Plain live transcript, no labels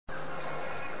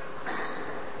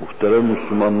Muhterem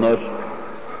Müslümanlar,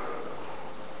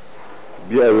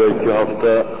 bir evvelki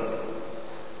hafta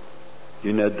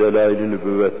yine delail-i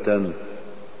nübüvvetten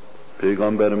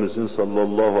Peygamberimizin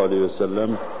sallallahu aleyhi ve sellem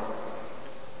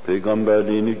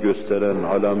peygamberliğini gösteren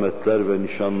alametler ve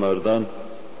nişanlardan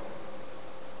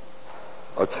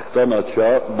açıktan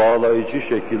açığa bağlayıcı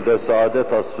şekilde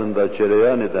saadet asrında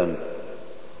cereyan eden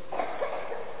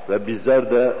ve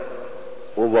bizler de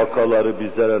o vakaları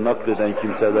bizlere nakleden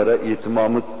kimselere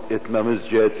itimam etmemiz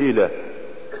cihetiyle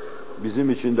bizim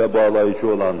için de bağlayıcı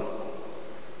olan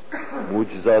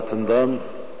mucizatından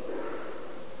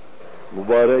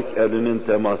mübarek elinin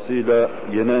temasıyla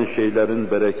yenen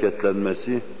şeylerin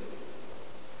bereketlenmesi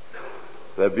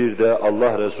ve bir de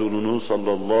Allah Resulü'nün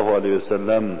sallallahu aleyhi ve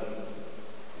sellem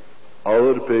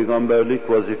ağır peygamberlik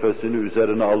vazifesini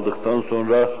üzerine aldıktan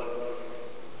sonra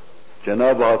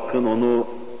Cenab-ı Hakk'ın onu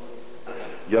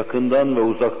yakından ve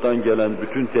uzaktan gelen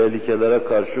bütün tehlikelere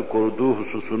karşı koruduğu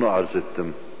hususunu arz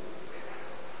ettim.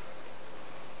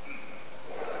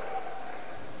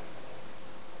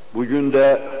 Bugün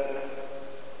de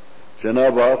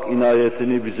Cenab-ı Hak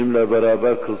inayetini bizimle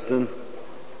beraber kılsın.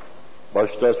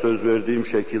 Başta söz verdiğim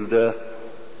şekilde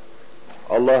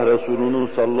Allah Resulü'nün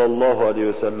sallallahu aleyhi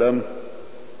ve sellem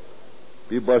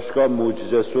bir başka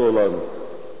mucizesi olan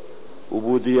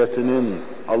ubudiyetinin,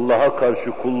 Allah'a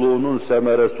karşı kulluğunun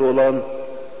semeresi olan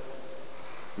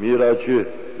miracı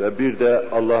ve bir de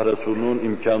Allah Resulü'nün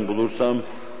imkan bulursam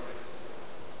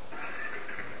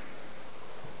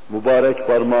mübarek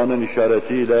parmağının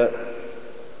işaretiyle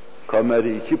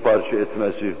kameri iki parça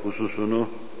etmesi hususunu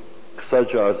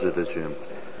kısaca arz edeceğim.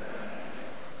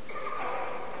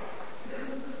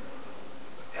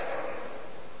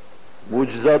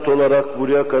 Mucizat olarak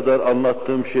buraya kadar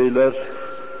anlattığım şeyler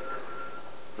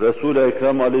Resul-i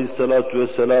Ekrem aleyhissalatu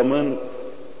vesselamın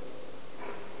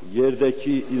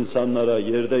yerdeki insanlara,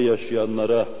 yerde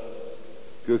yaşayanlara,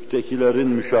 göktekilerin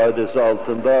müşahedesi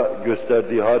altında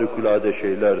gösterdiği harikulade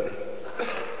şeylerdi.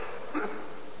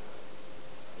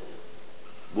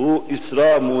 Bu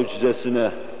İsra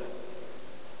mucizesine,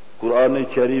 Kur'an-ı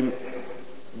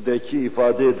Kerim'deki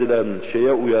ifade edilen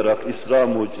şeye uyarak İsra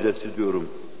mucizesi diyorum.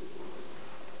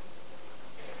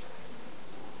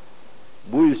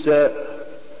 Bu ise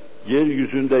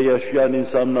yeryüzünde yaşayan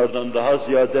insanlardan daha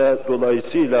ziyade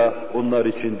dolayısıyla onlar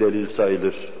için delil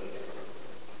sayılır.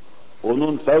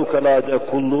 Onun fevkalade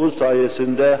kulluğu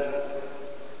sayesinde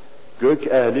gök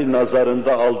ehli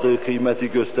nazarında aldığı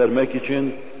kıymeti göstermek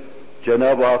için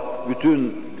Cenab-ı Hak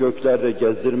bütün göklerde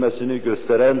gezdirmesini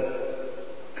gösteren,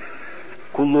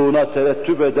 kulluğuna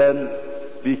terettüp eden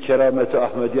bir kerameti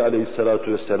Ahmedi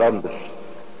aleyhissalatu vesselam'dır.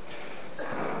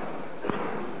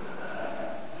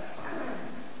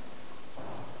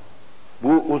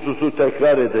 Bu hususu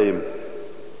tekrar edeyim.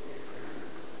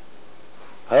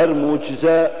 Her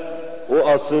mucize o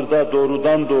asırda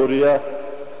doğrudan doğruya,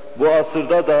 bu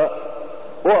asırda da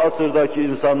o asırdaki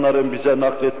insanların bize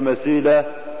nakletmesiyle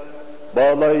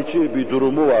bağlayıcı bir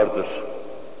durumu vardır.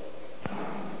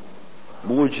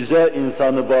 Mucize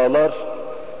insanı bağlar,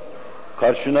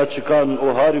 karşına çıkan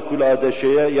o harikulade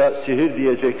şeye ya sihir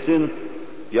diyeceksin,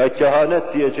 ya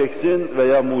kehanet diyeceksin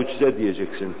veya mucize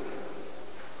diyeceksin.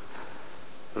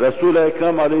 Resul-i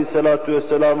Ekrem aleyhissalatu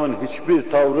vesselam'ın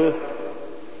hiçbir tavrı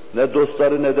ne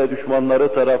dostları ne de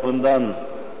düşmanları tarafından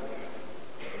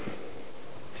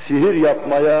sihir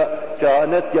yapmaya,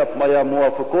 kehanet yapmaya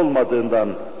muvafık olmadığından,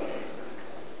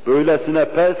 böylesine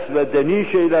pes ve deni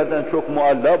şeylerden çok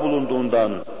mualla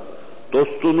bulunduğundan,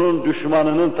 dostunun,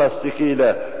 düşmanının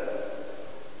tasdikiyle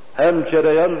hem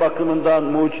cereyan bakımından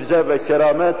mucize ve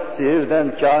keramet,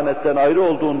 sihirden, kehanetten ayrı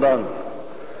olduğundan,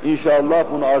 İnşallah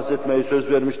bunu arz etmeyi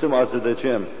söz vermiştim, arz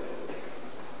edeceğim.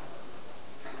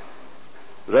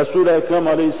 Resul-i Ekrem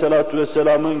aleyhissalatu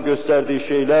vesselam'ın gösterdiği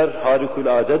şeyler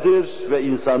harikuladedir ve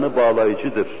insanı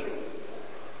bağlayıcıdır.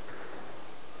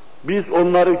 Biz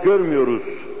onları görmüyoruz.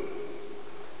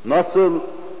 Nasıl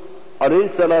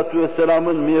aleyhissalatu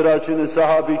vesselam'ın miracını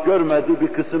sahabi görmedi, bir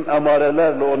kısım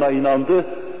emarelerle ona inandı.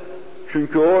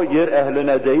 Çünkü o yer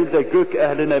ehline değil de gök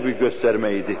ehline bir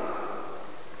göstermeydi.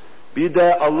 Bir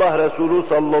de Allah Resulü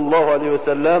sallallahu aleyhi ve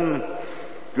sellem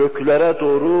göklere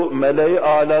doğru, meleği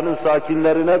âlanın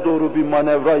sakinlerine doğru bir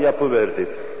manevra yapıverdi.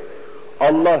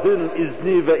 Allah'ın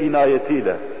izni ve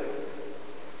inayetiyle.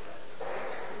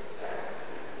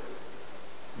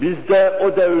 Biz de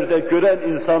o devirde gören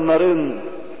insanların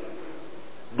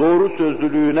doğru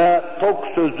sözlülüğüne, tok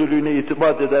sözlülüğüne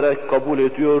itimat ederek kabul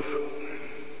ediyor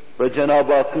ve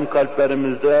Cenab-ı Hakk'ın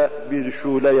kalplerimizde bir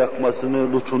şule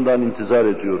yakmasını lütfundan intizar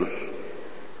ediyoruz.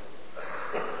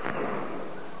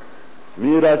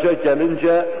 Miraca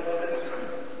gelince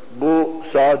bu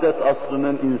saadet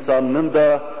aslının insanlığın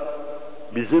da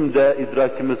bizim de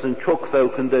idrakimizin çok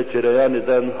fevkinde cereyan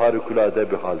eden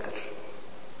harikulade bir haldir.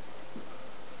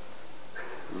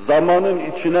 Zamanın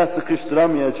içine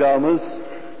sıkıştıramayacağımız,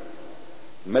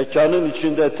 mekanın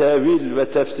içinde tevil ve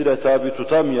tefsire tabi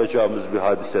tutamayacağımız bir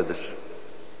hadisedir.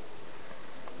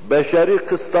 Beşeri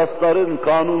kıstasların,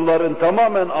 kanunların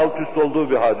tamamen alt üst olduğu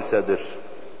bir hadisedir.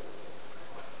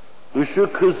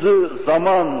 Işık, hızı,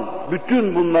 zaman,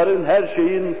 bütün bunların her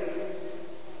şeyin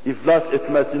iflas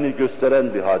etmesini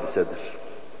gösteren bir hadisedir.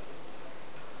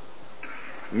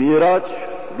 Miraç,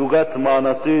 lügat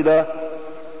manasıyla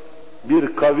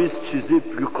bir kavis çizip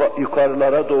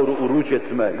yukarılara doğru uruç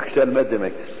etme, yükselme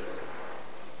demektir.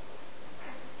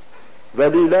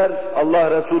 Veliler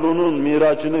Allah Resulü'nün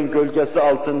miracının gölgesi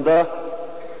altında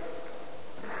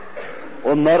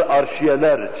onlar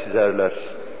arşiyeler çizerler.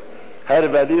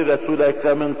 Her veli Resul-i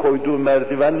Ekrem'in koyduğu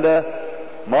merdivenle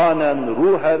manen,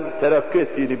 ruhen terakki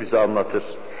ettiğini bize anlatır.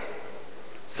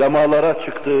 Semalara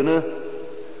çıktığını,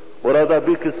 orada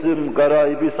bir kısım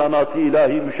garaibi sanatı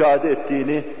ilahi müşahede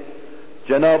ettiğini,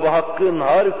 Cenab-ı Hakk'ın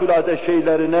harikulade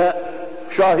şeylerine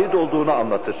şahit olduğunu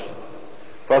anlatır.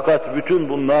 Fakat bütün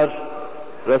bunlar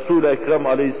Resul-i Ekrem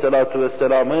aleyhissalatu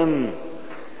vesselamın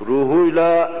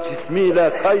ruhuyla,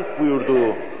 cismiyle kayıt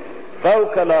buyurduğu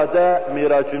fevkalade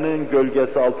miracının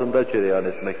gölgesi altında cereyan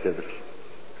etmektedir.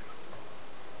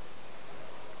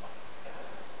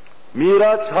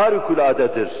 Miraç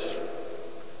harikuladedir.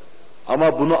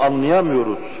 Ama bunu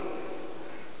anlayamıyoruz.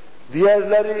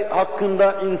 Diğerleri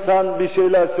hakkında insan bir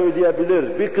şeyler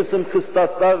söyleyebilir, bir kısım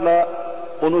kıstaslarla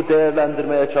onu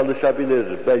değerlendirmeye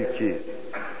çalışabilir belki.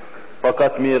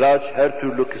 Fakat Miraç her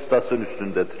türlü kıstasın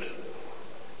üstündedir.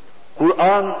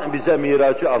 Kur'an bize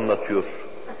Miracı anlatıyor.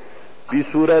 Bir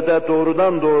surede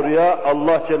doğrudan doğruya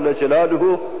Allah Celle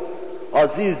Celaluhu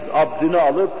aziz abdini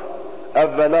alıp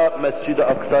evvela Mescid-i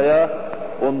Aksa'ya,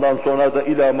 ondan sonra da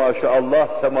ila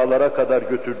maşallah semalara kadar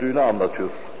götürdüğünü anlatıyor.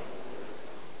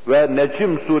 Ve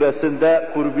Necm suresinde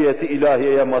kurbiyeti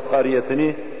ilahiyeye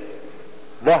mazhariyetini,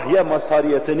 vahye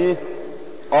mazhariyetini,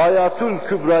 ayatül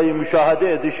kübrayı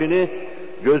müşahede edişini,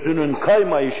 gözünün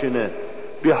kaymayışını,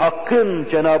 bir hakkın,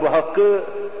 Cenab-ı Hakk'ı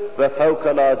ve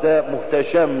fevkalade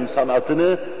muhteşem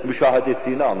sanatını müşahede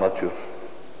ettiğini anlatıyor.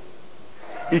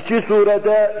 İki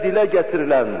surede dile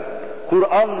getirilen,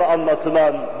 Kur'an'la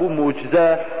anlatılan bu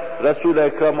mucize, Resul-i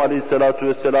Ekrem aleyhissalatu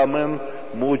vesselamın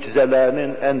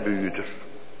mucizelerinin en büyüğüdür.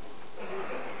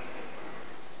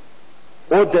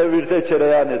 O devirde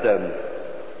cereyan eden,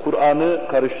 Kur'an'ı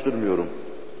karıştırmıyorum.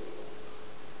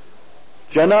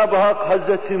 Cenab-ı Hak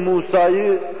Hazreti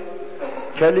Musa'yı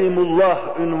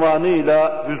Kelimullah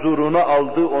ünvanıyla huzuruna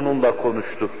aldı, onunla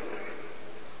konuştu.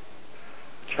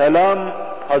 Kelam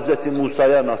Hazreti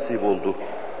Musa'ya nasip oldu.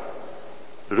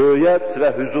 Rüyet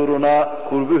ve huzuruna,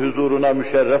 kurbu huzuruna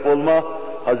müşerref olma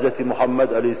Hazreti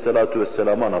Muhammed Aleyhisselatu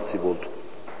Vesselam'a nasip oldu.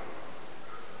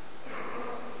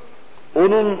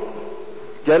 Onun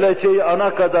geleceği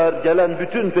ana kadar gelen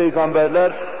bütün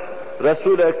peygamberler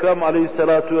Resul-i Ekrem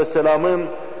Aleyhisselatu Vesselam'ın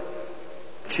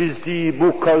çizdiği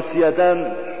bu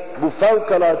kavsiyeden, bu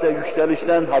fevkalade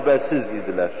yükselişten habersiz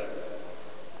idiler.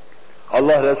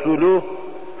 Allah Resulü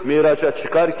Miraç'a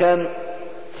çıkarken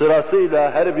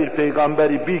sırasıyla her bir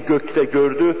peygamberi bir gökte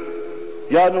gördü.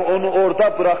 Yani onu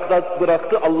orada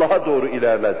bıraktı, Allah'a doğru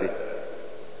ilerledi.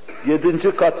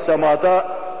 7. kat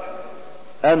semada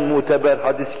en muteber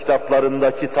hadis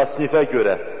kitaplarındaki tasnife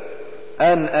göre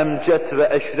en emcet ve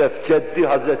eşref ceddi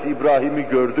Hazreti İbrahim'i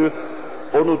gördü.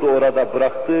 Onu da orada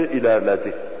bıraktı,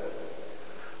 ilerledi.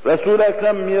 Resul-i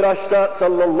Ekrem Miraç'ta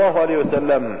sallallahu aleyhi ve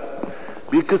sellem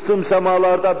bir kısım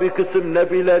semalarda bir kısım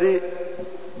nebileri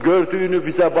gördüğünü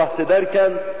bize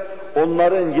bahsederken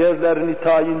onların yerlerini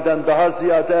tayinden daha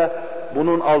ziyade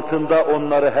bunun altında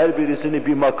onları her birisini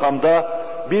bir makamda,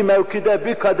 bir mevkide,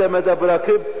 bir kademede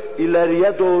bırakıp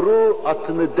ileriye doğru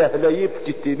atını dehleyip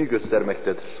gittiğini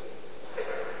göstermektedir.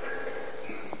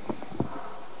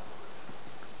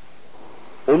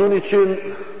 Onun için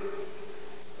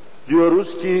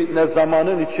diyoruz ki ne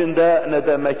zamanın içinde ne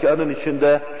de mekanın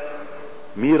içinde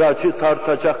miracı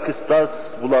tartacak kıstas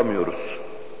bulamıyoruz.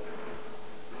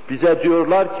 Bize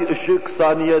diyorlar ki ışık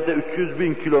saniyede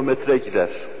 300.000 kilometre gider.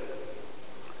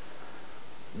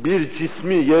 Bir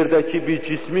cismi, yerdeki bir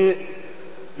cismi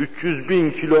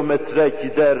 300.000 kilometre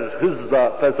gider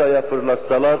hızla fezaya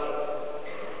fırlatsalar,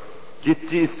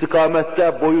 gittiği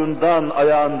istikamette boyundan,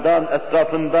 ayağından,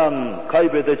 etrafından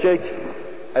kaybedecek.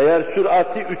 Eğer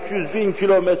sürati 300.000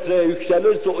 kilometreye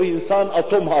yükselirse o insan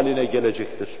atom haline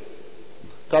gelecektir.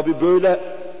 Tabi böyle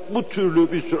bu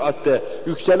türlü bir süratte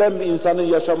yükselen bir insanın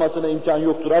yaşamasına imkan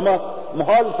yoktur ama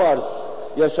muhal farz.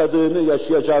 yaşadığını,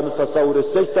 yaşayacağını tasavvur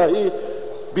etsek dahi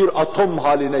bir atom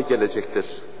haline gelecektir.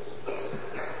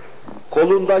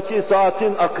 Kolundaki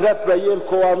saatin akrep ve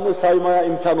yelkovanını saymaya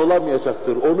imkan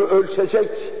olamayacaktır. Onu ölçecek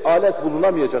alet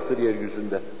bulunamayacaktır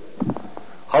yeryüzünde.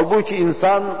 Halbuki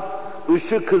insan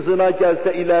ışık hızına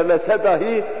gelse, ilerlese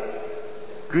dahi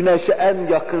Güneş'e en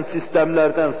yakın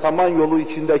sistemlerden Samanyolu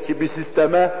içindeki bir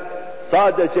sisteme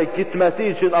sadece gitmesi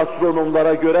için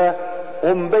astronomlara göre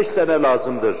 15 sene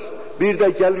lazımdır. Bir de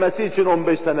gelmesi için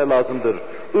 15 sene lazımdır.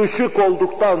 Işık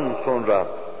olduktan sonra.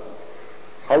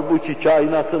 Halbuki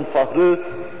kainatın fahrı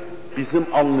bizim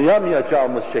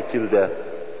anlayamayacağımız şekilde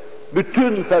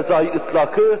bütün fezai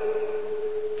ıtlakı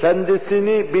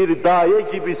kendisini bir daye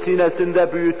gibi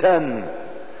sinesinde büyüten,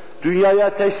 dünyaya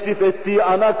teşrif ettiği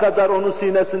ana kadar onu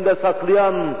sinesinde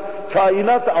saklayan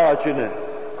kainat ağacını,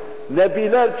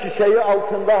 Nebiler çiçeği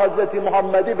altında Hz.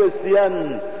 Muhammed'i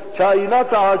besleyen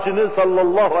kainat ağacını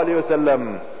sallallahu aleyhi ve sellem,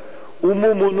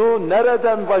 umumunu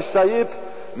nereden başlayıp,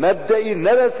 mebdei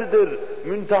neresidir,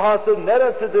 müntehası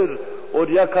neresidir,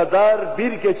 oraya kadar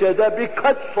bir gecede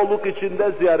birkaç soluk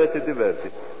içinde ziyaret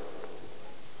ediverdi.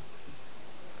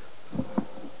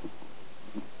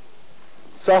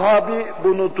 Sahabi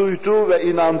bunu duydu ve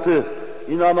inandı.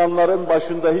 İnananların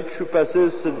başında hiç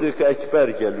şüphesiz Sıddık-ı Ekber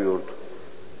geliyordu.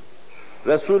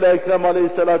 Resul-i Ekrem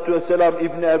aleyhissalatu vesselam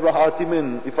İbni Ebu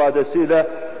Hatim'in ifadesiyle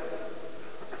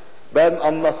ben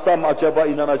anlatsam acaba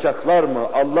inanacaklar mı?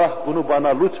 Allah bunu bana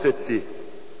lütfetti.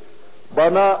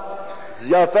 Bana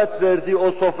ziyafet verdiği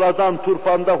o sofradan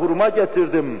turfanda hurma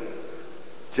getirdim.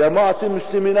 Cemaat-i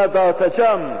Müslümine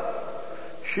dağıtacağım.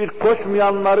 Şirk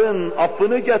koşmayanların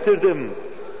affını getirdim.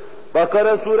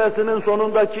 Bakara suresinin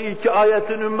sonundaki 2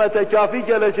 ayetin ümmete kafi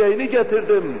geleceğini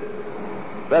getirdim.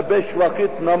 Ve 5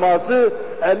 vakit namazı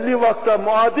 50 vakta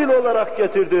muadil olarak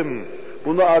getirdim.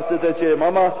 Bunu arz edeceğim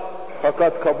ama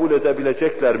fakat kabul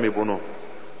edebilecekler mi bunu?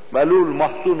 Melul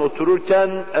mahzun otururken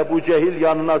Ebu Cehil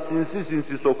yanına sinsi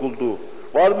sinsi sokuldu.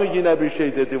 Var mı yine bir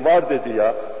şey dedi, var dedi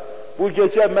ya. Bu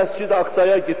gece Mescid-i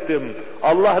Aksa'ya gittim.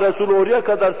 Allah Resulü oraya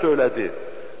kadar söyledi.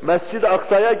 Mescid-i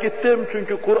Aksa'ya gittim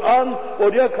çünkü Kur'an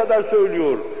oraya kadar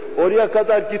söylüyor. Oraya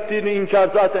kadar gittiğini inkar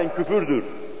zaten küfürdür.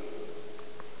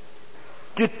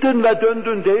 Gittin ve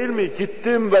döndün değil mi?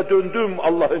 Gittim ve döndüm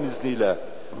Allah'ın izniyle.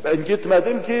 Ben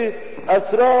gitmedim ki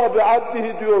esra bi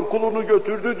abdihi diyor, kulunu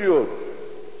götürdü diyor.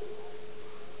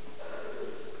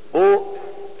 O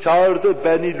çağırdı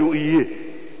Beni Lu'i'yi.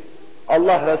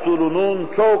 Allah Resulü'nün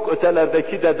çok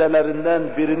ötelerdeki dedelerinden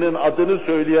birinin adını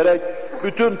söyleyerek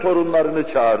bütün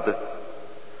torunlarını çağırdı.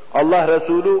 Allah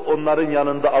Resulü onların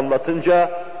yanında anlatınca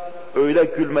öyle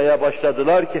gülmeye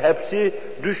başladılar ki hepsi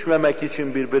düşmemek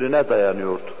için birbirine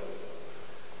dayanıyordu.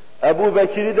 Ebu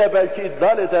Bekir'i de belki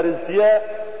idlal ederiz diye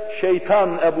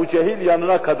şeytan Ebu Cehil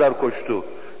yanına kadar koştu.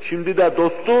 Şimdi de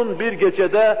dostun bir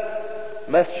gecede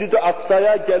Mescid-i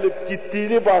Aksa'ya gelip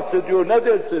gittiğini bahsediyor, ne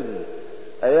dersin?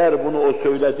 Eğer bunu o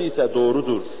söylediyse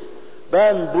doğrudur.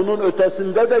 Ben bunun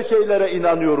ötesinde de şeylere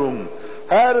inanıyorum.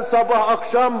 Her sabah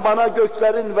akşam bana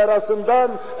göklerin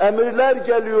verasından emirler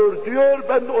geliyor diyor,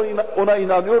 ben de ona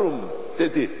inanıyorum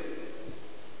dedi.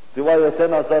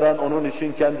 Rivayete nazaran onun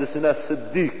için kendisine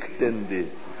Sıddık dendi.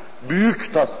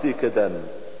 Büyük tasdik eden.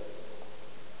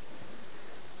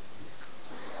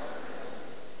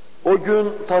 O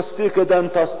gün tasdik eden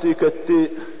tasdik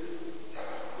etti,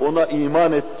 ona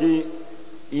iman etti,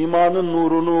 imanın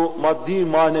nurunu maddi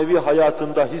manevi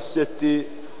hayatında hissetti,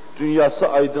 dünyası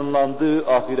aydınlandı,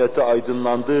 ahireti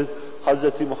aydınlandı,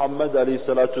 Hz. Muhammed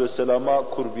Aleyhisselatü Vesselam'a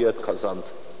kurbiyet kazandı.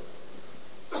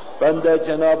 Ben de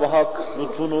Cenab-ı Hak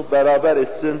lütfunu beraber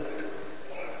etsin,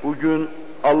 bugün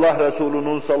Allah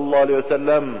Resulü'nün sallallahu aleyhi ve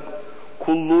sellem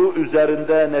kulluğu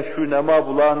üzerinde neşvü nema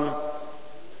bulan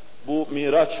bu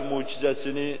Miraç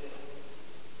mucizesini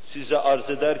size arz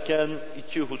ederken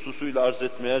 2 hususuyla arz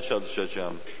etmeye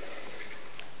çalışacağım.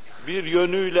 Bir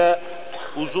yönüyle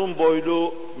uzun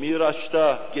boylu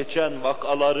Miraç'ta geçen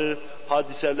vakaları,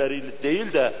 hadiseleri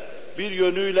değil de bir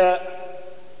yönüyle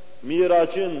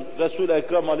Miraç'ın Resul-i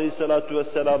Ekrem Aleyhisselatü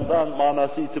Vesselam'dan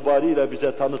manası itibariyle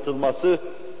bize tanıtılması,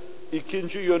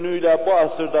 ikinci yönüyle bu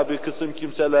asırda bir kısım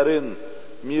kimselerin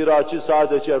Miraç'ı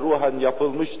sadece ruhen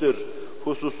yapılmıştır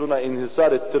hususuna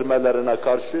inhisar ettirmelerine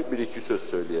karşı 1-2 söz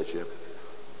söyleyeceğim.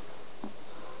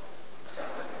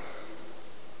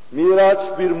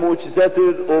 Miraç bir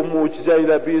mucizedir. O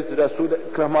mucizeyle biz Resul-i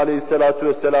Ekrem Aleyhisselatü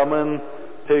Vesselam'ın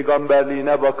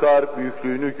peygamberliğine bakar,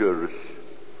 büyüklüğünü görürüz.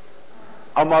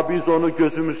 Ama biz onu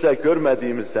gözümüzle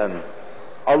görmediğimizden,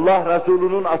 Allah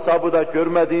Resulü'nün ashabı da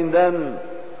görmediğinden,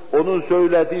 onun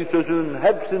söylediği sözün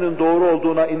hepsinin doğru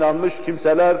olduğuna inanmış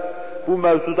kimseler, bu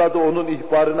mevzuda da onun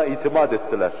ihbarına itimat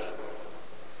ettiler.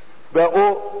 Ve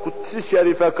o Kudüs-i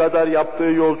Şerif'e kadar yaptığı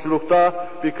yolculukta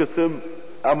bir kısım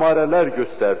emareler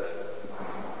gösterdi.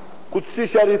 Kudüs-i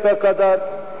Şerif'e kadar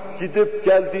gidip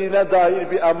geldiğine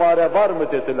dair bir emare var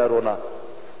mı dediler ona.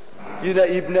 Yine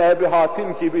İbn Ebi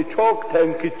Hatim gibi çok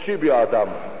tenkitçi bir adam.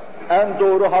 En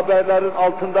doğru haberlerin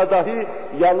altında dahi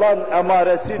yalan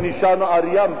emaresi, nişanı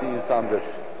arayan bir insandır.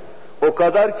 O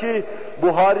kadar ki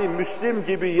Buhari, Müslim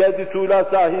gibi 7 tuğla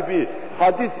sahibi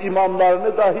hadis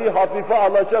imamlarını dahi hafife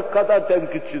alacak kadar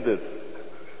tenkitçidir.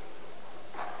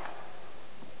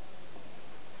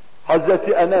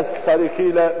 Hazreti Enes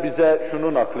tarihiyle bize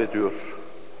şunu naklediyor.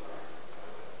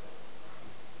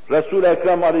 Resul-i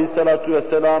Ekrem Aleyhisselatü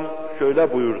Vesselam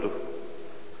şöyle buyurdu.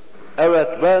 Evet,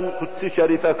 ben Kudüs-i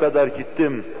Şerif'e kadar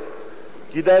gittim.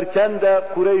 Giderken de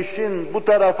Kureyş'in bu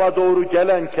tarafa doğru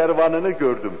gelen kervanını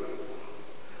gördüm.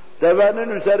 Devenin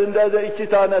üzerinde de 2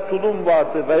 tane tulum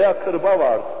vardı veya kırba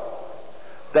vardı.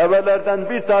 Develerden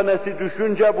bir tanesi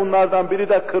düşünce bunlardan biri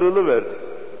de kırılıverdi.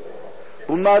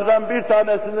 Bunlardan bir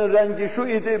tanesinin rengi şu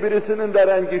idi, birisinin de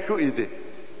rengi şu idi.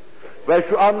 Ve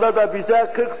şu anda da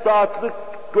bize 40 saatlik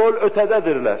yol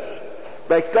ötededirler.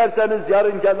 Beklerseniz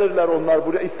yarın gelirler onlar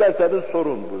buraya, isterseniz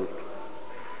sorun buyurdu.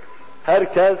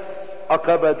 Herkes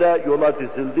Akabe'de yola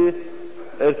dizildi.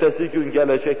 Ertesi gün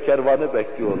gelecek kervanı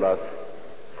bekliyorlardı.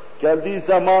 Geldiği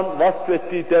zaman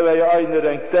vasfettiği deveyi aynı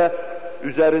renkte,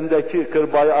 üzerindeki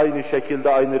kırbayı aynı şekilde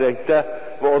aynı renkte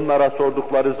ve onlara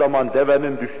sordukları zaman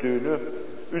devenin düştüğünü,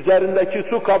 üzerindeki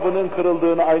su kabının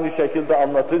kırıldığını aynı şekilde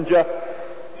anlatınca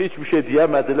hiçbir şey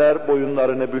diyemediler,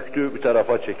 boyunlarını büktü, bir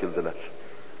tarafa çekildiler.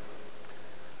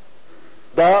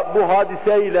 Daha bu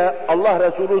hadiseyle Allah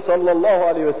Resulü sallallahu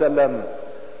aleyhi ve sellem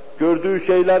gördüğü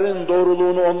şeylerin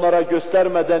doğruluğunu onlara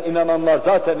göstermeden inananlar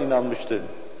zaten inanmıştı.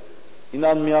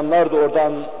 İnanmayanlar da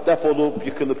oradan defolup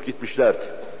yıkılıp gitmişlerdi.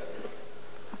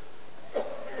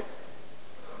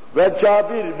 Ve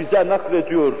Cabir bize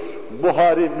naklediyor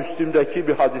Buhari, Müslim'deki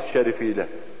bir hadis-i şerifiyle.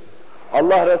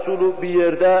 Allah Resulü bir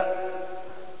yerde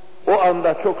o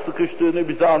anda çok sıkıştığını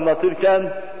bize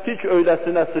anlatırken hiç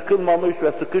öylesine sıkılmamış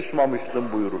ve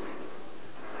sıkışmamıştım buyurur.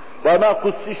 Bana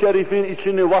Kudüs-i Şerif'in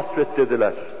içini vasfet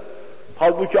dediler.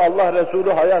 Halbuki Allah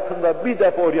Resulü hayatında bir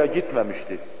defa oraya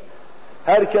gitmemişti.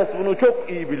 Herkes bunu çok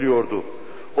iyi biliyordu.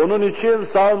 Onun için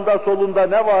sağında solunda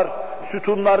ne var,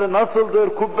 sütunları nasıldır,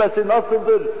 kubbesi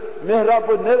nasıldır,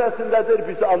 mihrabı neresindedir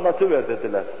bize anlatıver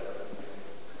dediler.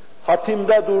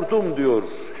 Hatim'de durdum diyor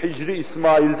Hicri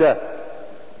İsmail'de.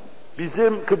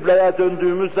 Bizim kıbleye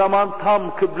döndüğümüz zaman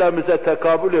tam kıblemize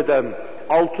tekabül eden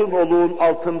altın oluğun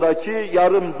altındaki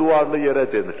yarım duvarlı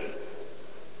yere denir.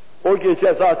 O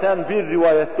gece zaten bir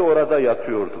rivayette orada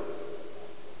yatıyordu.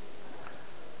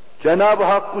 Cenab-ı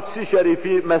Hak Kudüs-i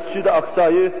Şerif'i, Mescid-i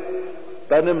Aksa'yı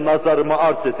benim nazarıma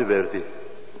arz ediverdi.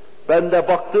 Ben de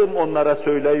baktım onlara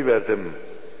söyleyiverdim.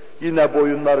 Yine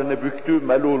boyunlarını büktü,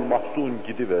 melul mahzun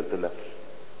gidiverdiler.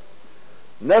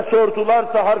 Ne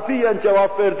sordularsa harfiyen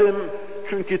cevap verdim.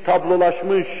 Çünkü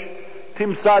tablolaşmış,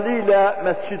 timsaliyle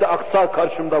Mescid-i Aksa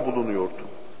karşımda bulunuyordu.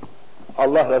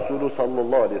 Allah Resulü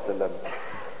sallallahu aleyhi ve sellem.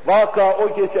 Vaka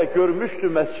o gece görmüştü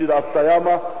Mescid-i Aksa'yı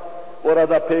ama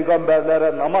orada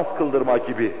peygamberlere namaz kıldırma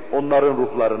gibi onların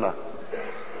ruhlarına.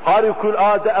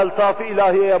 Harikulade eltaf-ı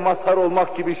ilahiyeye mazhar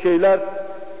olmak gibi şeyler,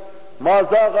 مَا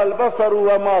زَاغَ الْبَصَرُ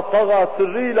وَمَا طَغَى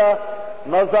sırrıyla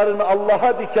nazarını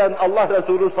Allah'a diken Allah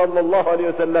Resulü sallallahu aleyhi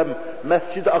ve sellem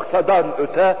Mescid-i Aksa'dan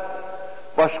öte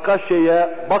başka şeye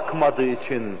bakmadığı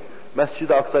için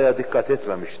Mescid-i Aksa'ya dikkat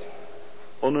etmemişti.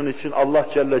 Onun için Allah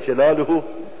Celle Celaluhu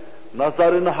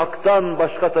nazarını haktan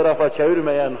başka tarafa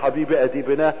çevirmeyen Habibi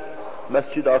edibine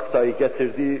Mescid-i Aksa'yı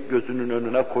getirdi, gözünün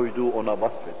önüne koydu, ona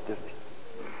vasfettirdi.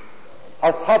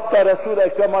 Ashab da Resul-i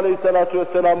Ekrem Aleyhisselatü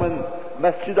Vesselam'ın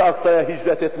Mescid-i Aksa'ya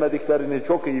hicret etmediklerini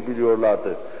çok iyi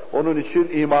biliyorlardı. Onun için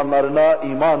imanlarına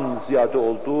iman ziyade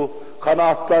oldu,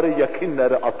 kanaatları,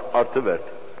 yakinleri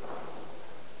artıverdi.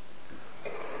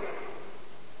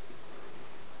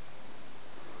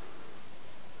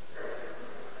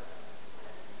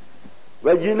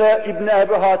 Ve yine İbn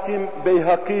Ebi Hatim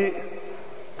Beyhaki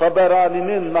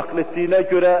Taberani'nin naklettiğine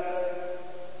göre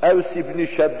Evs İbni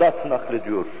Şeddat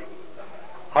naklediyor.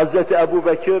 Hazreti Ebu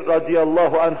Bekir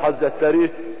radıyallahu anh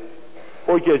hazretleri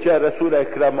o gece Resul-i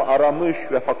Ekrem'i aramış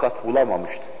ve fakat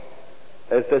bulamamıştı.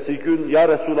 Ertesi gün ya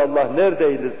Resulallah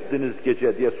neredeydiniz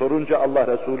gece diye sorunca Allah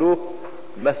Resulü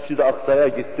Mescid-i Aksa'ya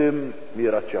gittim,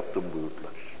 miraç yaptım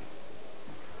buyurdular.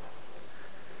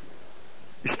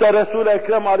 İşte Resul-i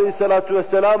Ekrem aleyhissalatu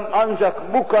vesselam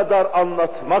ancak bu kadar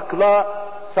anlatmakla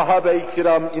sahabe-i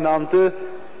kiram inandı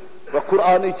ve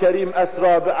Kur'an-ı Kerim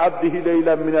esra bi abdihi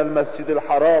leylen minel mescidil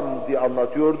haram diye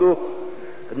anlatıyordu.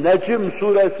 Necm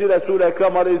suresi Resul-i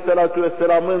Ekrem Aleyhisselatü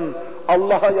Vesselam'ın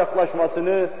Allah'a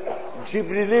yaklaşmasını,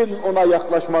 Cibril'in ona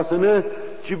yaklaşmasını,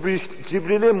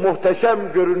 Cibril'in muhteşem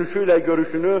görünüşüyle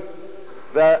görüşünü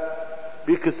ve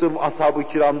bir kısım ashab-ı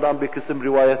kiramdan bir kısım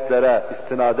rivayetlere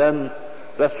istinaden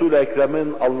Resul-i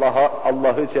Ekrem'in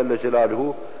Allah'ı Celle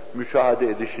Celaluhu müşahede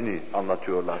edişini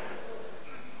anlatıyorlar.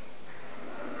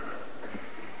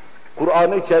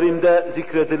 Kur'an-ı Kerim'de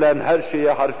zikredilen her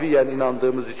şeye harfiyen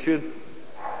inandığımız için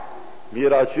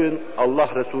Mirac'ın Allah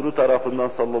Resulü tarafından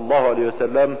sallallahu aleyhi ve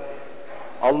sellem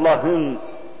Allah'ın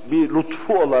bir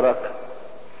lütfu olarak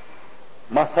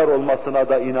mazhar olmasına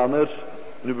da inanır,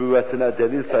 nübüvvetine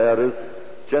delil sayarız.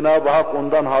 Cenab-ı Hak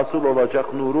ondan hasıl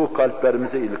olacak nuru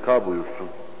kalplerimize ilka buyursun.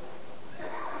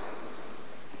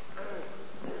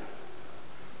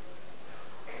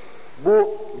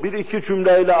 Bu bir iki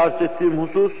cümleyle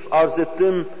arz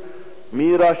ettiğim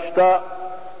Miraç'ta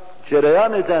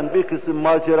cereyan eden bir kısım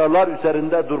maceralar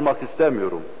üzerinde durmak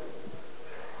istemiyorum.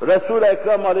 Resul-i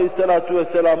Ekrem Aleyhisselatü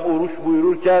Vesselam oruç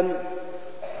buyururken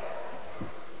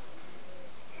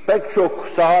pek çok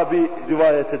sahabi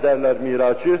rivayet ederler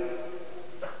Miraç'ı.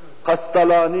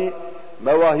 Kastalani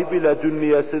Mevahib ile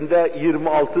Dünniyesinde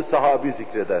 26 sahabi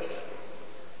zikreder.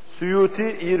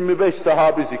 Suyuti 25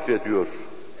 sahabi zikrediyor.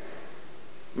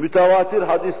 Mütevatir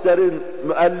hadislerin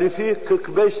müellifi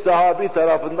 45 sahabi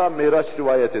tarafından Miraç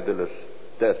rivayet edilir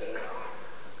der.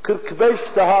 45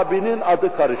 sahabinin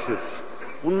adı karışır.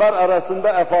 Bunlar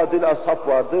arasında efadil ashab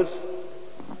vardır.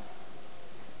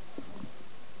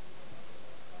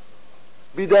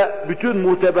 Bir de bütün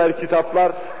muteber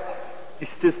kitaplar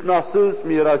istisnasız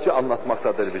Miraç'ı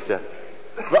anlatmaktadır bize.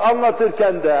 Ve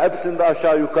anlatırken de hepsinde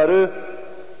aşağı yukarı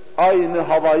aynı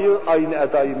havayı, aynı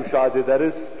edayı müşahede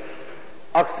ederiz.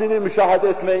 Aksini müşahede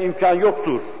etmeye imkan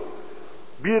yoktur.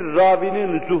 Bir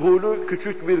ravinin zuhulu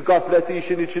küçük bir gafleti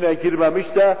işin içine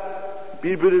girmemişse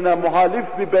birbirine muhalif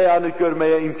bir beyanı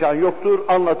görmeye imkan yoktur.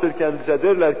 Anlatırken bize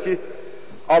derler ki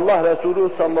Allah Resulü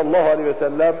sallallahu aleyhi ve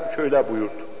sellem şöyle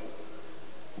buyurdu.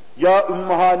 Ya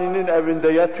Ümmühani'nin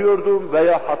evinde yatıyordum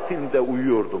veya Hatim'de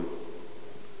uyuyordum.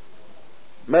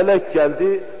 Melek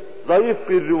geldi, zayıf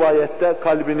bir rivayette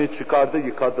kalbini çıkardı,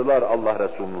 yıkadılar Allah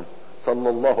Resulü'nün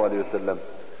sallallahu aleyhi ve sellem.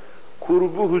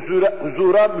 Kurbu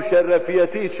huzura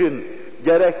müşerrefiyeti için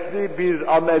gerekli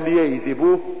bir ameliyeydi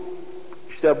bu.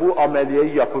 İşte bu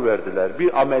ameliyeyi yapıverdiler.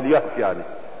 Bir ameliyat yani.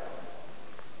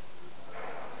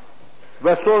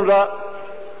 Ve sonra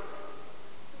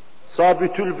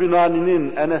Sabitül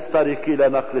Bünani'nin Enes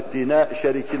tarikiyle naklettiğine,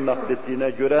 Şerik'in naklettiğine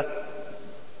göre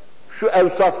şu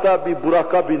evsafta bir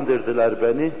Burak'a bindirdiler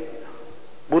beni.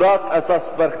 Burak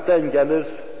esas berkten gelir,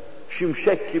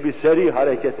 şimşek gibi seri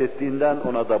hareket ettiğinden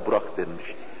ona da Burak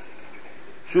denmişti.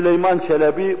 Süleyman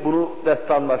Çelebi bunu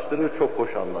destanlaştırır, çok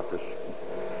hoş anlatır.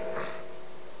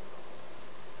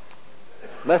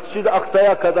 Mescid-i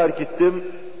Aksa'ya kadar gittim.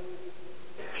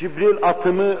 Cibril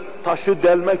atımı taşı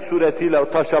delmek suretiyle o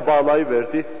taşa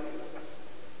bağlayıverdi.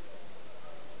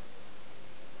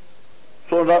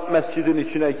 Sonra mescidin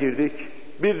içine girdik.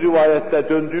 Bir rivayette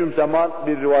döndüğüm zaman,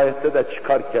 bir rivayette de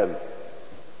çıkarken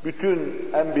bütün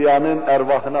enbiyanın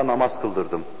ervahına namaz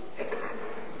kıldırdım.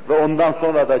 Ve ondan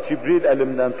sonra da Cibril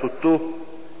elimden tuttu.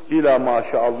 İlâ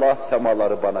maşallah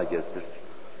semaları bana gezdirdi.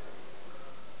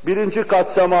 Birinci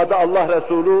kat semada Allah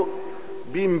Resulü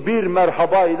 1001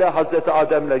 merhaba ile Hazreti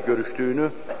Adem'le görüştüğünü,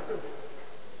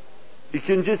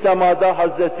 ikinci semada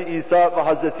Hazreti İsa ve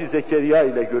Hazreti Zekeriya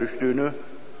ile görüştüğünü,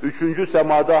 üçüncü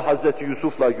semada Hazreti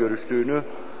Yusuf'la görüştüğünü,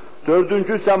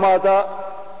 dördüncü semada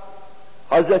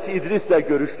Hazreti İdris'le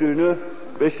görüştüğünü,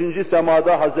 beşinci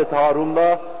semada Hazreti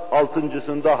Harun'la,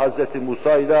 altıncısında Hazreti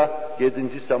Musa'yla,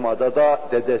 yedinci semada da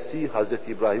dedesi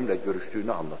Hazreti İbrahim'le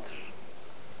görüştüğünü anlatır.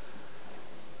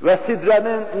 Ve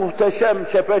sidrenin muhteşem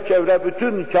çepeçevre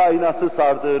bütün kainatı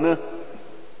sardığını,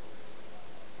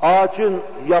 ağacın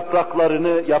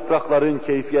yapraklarını, yaprakların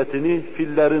keyfiyetini,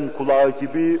 fillerin kulağı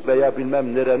gibi veya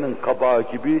bilmem nerenin kabağı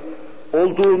gibi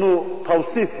olduğunu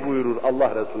tavsif buyurur Allah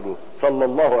Resulü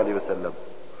sallallahu aleyhi ve sellem.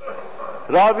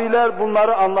 Raviler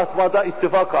bunları anlatmada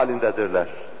ittifak halindedirler.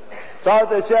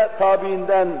 Sadece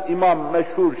tabiinden İmam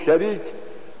meşhur Şerik,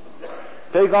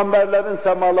 peygamberlerin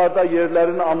semalarda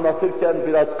yerlerini anlatırken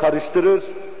biraz karıştırır.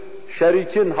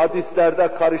 Şerik'in hadislerde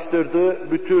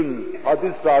karıştırdığı bütün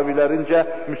hadis ravilerince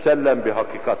müsellem bir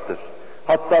hakikattır.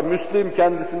 Hatta Müslim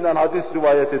kendisinden hadis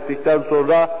rivayet ettikten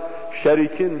sonra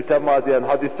Şerik'in mütemadiyen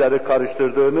hadisleri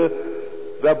karıştırdığını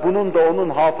ve bunun da onun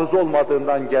hafız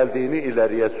olmadığından geldiğini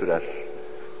ileriye sürer.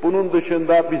 Bunun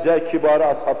dışında bize kibar-ı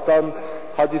ashabtan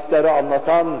hadisleri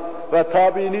anlatan ve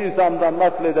tabi-i nizamdan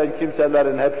nakleden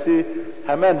kimselerin hepsi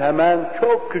hemen hemen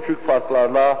çok küçük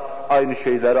farklarla aynı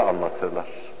şeyleri anlatırlar.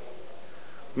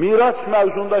 Miraç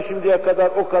mevzunda şimdiye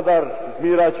kadar o kadar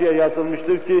miraciye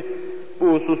yazılmıştır ki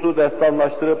bu hususu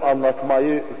destanlaştırıp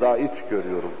anlatmayı zait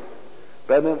görüyorum.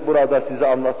 Benim burada size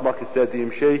anlatmak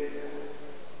istediğim şey,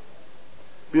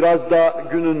 biraz da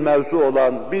günün mevzu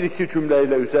olan bir iki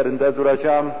cümleyle üzerinde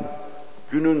duracağım.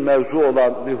 Günün mevzu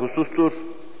olan bir husustur.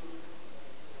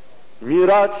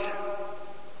 Miraç,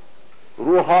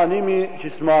 ruhani mi,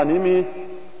 cismani mi?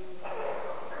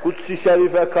 Kudüs-i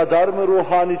Şerif'e kadar mı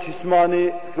ruhani,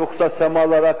 cismani, yoksa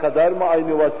semalara kadar mı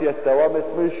aynı vaziyet devam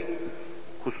etmiş?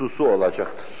 Hususu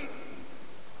olacaktır.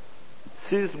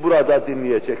 Siz burada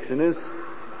dinleyeceksiniz,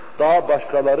 daha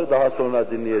başkaları daha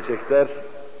sonra dinleyecekler.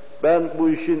 Ben bu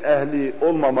işin ehli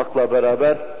olmamakla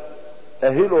beraber,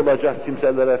 ehil olacak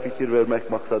kimselere fikir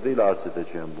vermek maksadıyla arz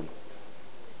edeceğim bunu.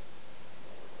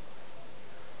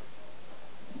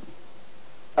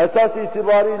 Esas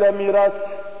itibariyle Miraç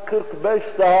 45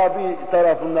 sahabi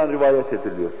tarafından rivayet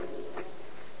ediliyor.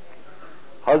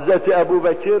 Hazreti Ebu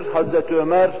Bekir, Hazreti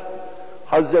Ömer,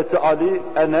 Hazreti Ali,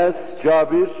 Enes,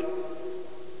 Cabir,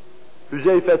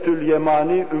 Hüzeyfetül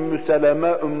Yemani, Ümmü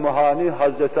Seleme, Ümmü Hani,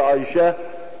 Hazreti Ayşe,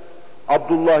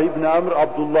 Abdullah İbni Amr,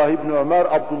 Abdullah İbni Ömer,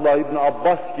 Abdullah İbni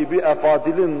Abbas gibi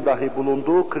efadilin dahi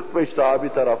bulunduğu 45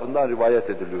 sahabi tarafından rivayet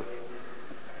ediliyor.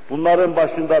 Bunların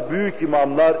başında büyük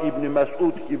imamlar İbni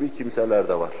Mesud gibi kimseler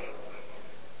de var.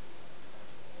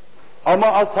 Ama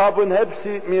ashabın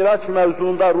hepsi Miraç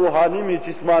mevzuunda ruhani mi,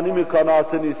 cismani mi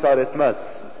kanaatini ishar etmez.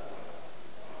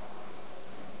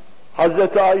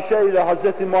 Hazreti Ayşe ile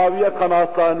Hazreti Muaviye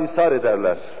kanaatlarını ishar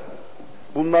ederler.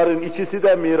 Bunların ikisi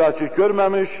de Miraç'ı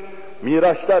görmemiş,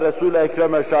 Miraç'ta Resul-i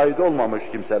Ekrem'e şahit olmamış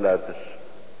kimselerdir.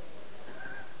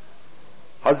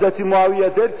 Hazreti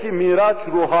Muaviye der ki Miraç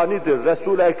ruhanidir,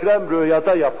 Resul-i Ekrem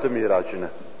rüyada yaptı Miraç'ını.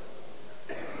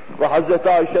 Ve Hazreti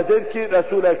Ayşe der ki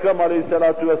Resul-i Ekrem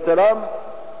aleyhissalatu vesselam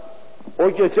o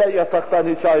gece yataktan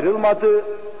hiç ayrılmadı,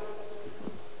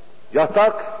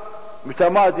 yatak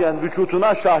mütemadiyen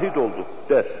vücuduna şahit oldu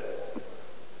der.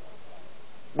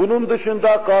 Bunun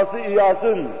dışında Gazi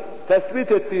İyaz'ın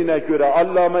tespit ettiğine göre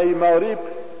Allame-i Mağrib,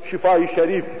 Şifa-i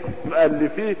Şerif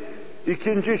müellifi,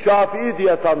 ikinci Şafii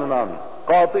diye tanınan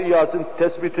Gazi İyaz'ın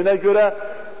tespitine göre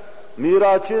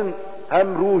Miraç'ın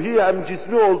hem ruhi hem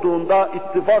cismi olduğunda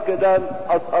ittifak eden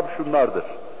ashab şunlardır.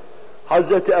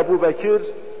 Hazreti Ebu Bekir,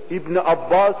 İbni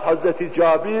Abbas, Hazreti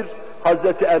Cabir,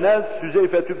 Hazreti Enes,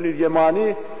 Hüzeyfet İbni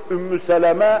Yemani, Ümmü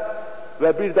Seleme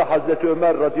ve bir de Hazreti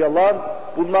Ömer radıyallahu anh,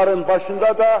 bunların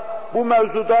başında da bu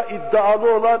mevzuda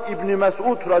iddialı olan İbni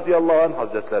Mesud radıyallahu anh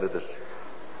hazretleridir.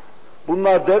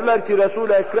 Bunlar derler ki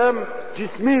Resul-i Ekrem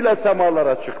cismiyle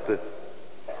semalara çıktı.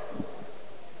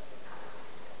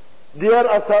 Diğer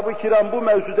ashab-ı kiram bu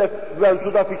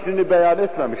mevzuda fikrini beyan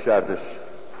etmemişlerdir.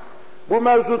 Bu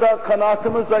mevzuda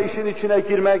kanaatimizle işin içine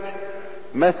girmek,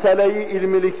 meseleyi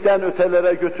ilmilikten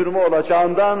ötelere götürme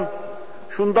olacağından,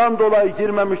 şundan dolayı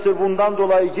girmemiştir, bundan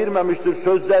dolayı girmemiştir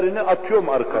sözlerini atıyorum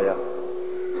arkaya.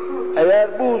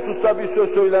 Eğer bu hususta bir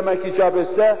söz söylemek icap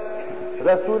etse,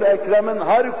 Resul-i Ekrem'in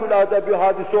harikulade bir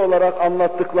hadise olarak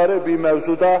anlattıkları bir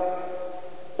mevzuda,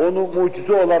 onu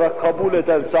mucize olarak kabul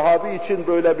eden sahabi için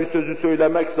böyle bir sözü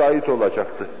söylemek zahit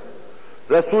olacaktı.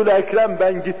 Resul-i Ekrem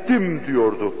ben gittim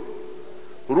diyordu.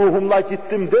 Ruhumla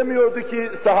gittim demiyordu ki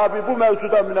sahabi bu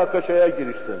mevzuda münakaşaya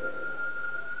girişsin.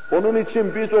 Onun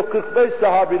için biz o 45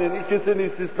 sahabinin ikisini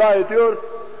istisna ediyor,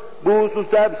 bu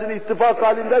hususta hepsini ittifak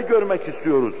halinde görmek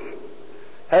istiyoruz.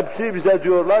 Hepsi bize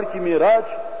diyorlar ki Miraç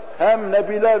hem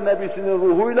Nebiler Nebisi'nin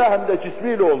ruhuyla hem de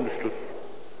cismiyle olmuştur.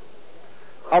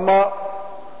 Ama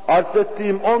arz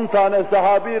ettiğim 10 tane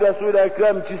sahabi Resul-i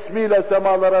Ekrem cismiyle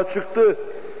semalara çıktı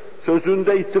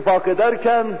sözünde ittifak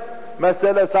ederken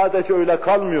mesele sadece öyle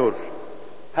kalmıyor.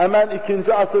 Hemen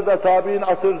 2. asırda tabi'in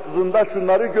asrında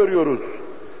şunları görüyoruz.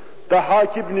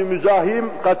 Dahhak İbni Müzahim,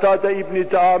 Katade İbni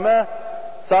Teame,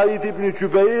 Said İbni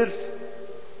Cübeyr,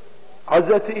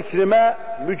 Hazreti İkrime,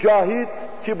 Mücahit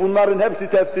ki bunların hepsi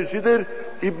tefsircidir,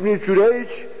 İbni Cüreyç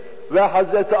ve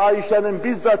Hazreti Ayşe'nin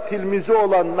bizzat tilmizi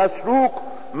olan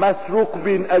Mesruk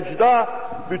bin Ecda,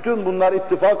 bütün bunlar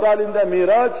ittifak halinde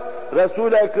Miraç,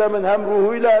 Resul-i Ekrem'in hem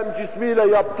ruhuyla hem cismiyle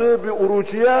yaptığı bir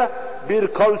uruciye, bir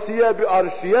kavsiye, bir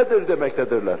arşiyedir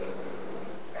demektedirler.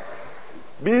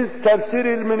 Biz tefsir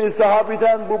ilmini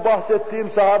sahabiden, bu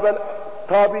bahsettiğim sahabe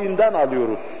tabiinden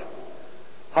alıyoruz.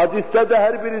 Hadiste de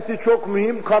her birisi çok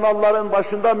mühim kanalların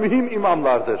başında mühim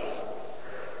imamlardır.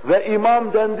 Ve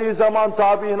imam dendiği zaman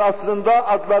tabi'in asrında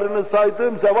adlarını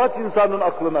saydığım zevat insanın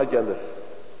aklına gelir.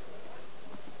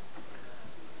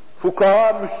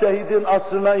 Fukaha müştehidin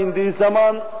asrına indiği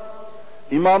zaman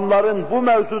imamların bu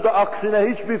mevzuda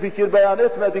aksine hiçbir fikir beyan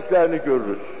etmediklerini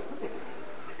görürüz.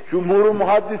 Cumhur-u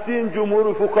muhaddisin,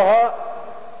 cumhur-u fukaha,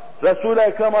 Resul-i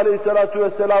Ekrem Aleyhisselatü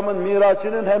Vesselam'ın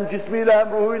miracının hem cismiyle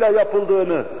hem ruhuyla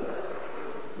yapıldığını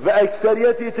ve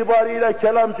ekseriyet itibariyle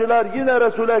kelamcılar yine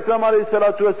Resul-i Ekrem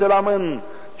Aleyhisselatü Vesselam'ın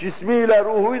cismiyle,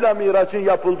 ruhuyla miracın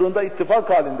yapıldığında ittifak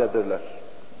halindedirler.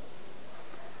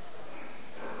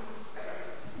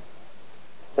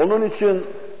 Onun için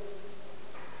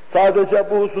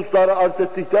sadece bu hususları arz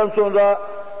ettikten sonra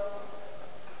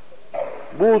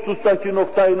bu husustaki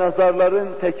noktayı nazarların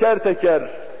teker teker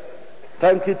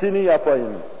tenkitini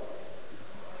yapayım.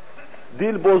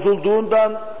 Dil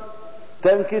bozulduğundan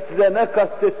tenkitle ne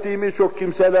kastettiğimi çok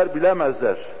kimseler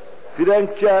bilemezler.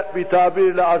 Frenkçe bir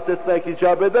tabirle arz etmek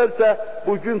icap ederse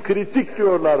bugün kritik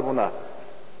diyorlar buna.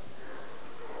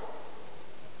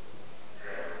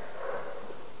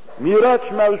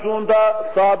 Miraç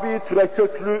mevzuunda sabit ve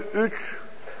köklü 3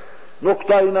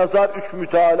 noktayı nazar, 3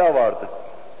 müteala vardı.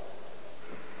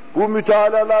 Bu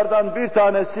mütealalardan bir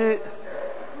tanesi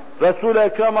Resul-i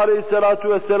Ekrem Aleyhisselatü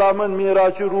Vesselam'ın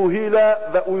miracı ruhiyle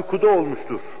ve uykuda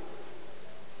olmuştur.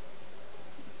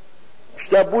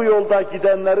 İşte bu yolda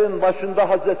gidenlerin başında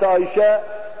Hazreti Ayşe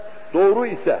doğru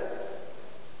ise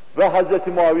ve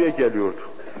Hazreti Muaviye geliyordu.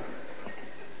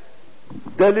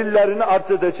 Delillerini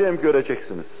arz edeceğim,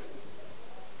 göreceksiniz.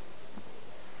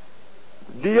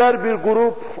 Diğer bir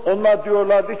grup, onlar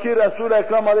diyorlardı ki Resul-i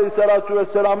Ekrem Aleyhisselatü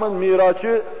Vesselam'ın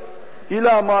miracı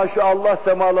ila maşallah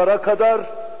semalara kadar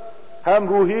hem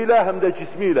ruhiyle hem de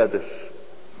cismiyledir.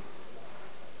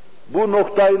 Bu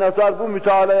noktayı nazar, bu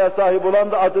mütealaya sahip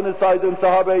olan da adını saydığım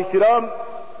sahabe-i kiram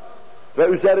ve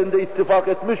üzerinde ittifak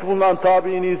etmiş bulunan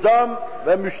tabi-i nizam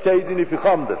ve müştehid-i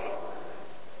fikamdır.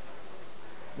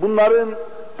 Bunların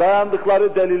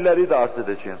dayandıkları delilleri de arz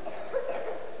edeceğim.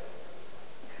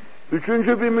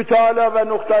 Üçüncü bir müteala ve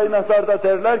noktayı nazarda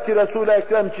derler ki Resul-i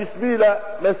Ekrem cismiyle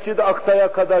Mescid-i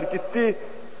Aksa'ya kadar gitti,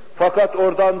 fakat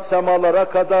oradan semalara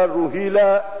kadar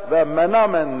ruhiyle ve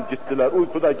menamen gittiler,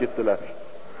 uykuda gittiler.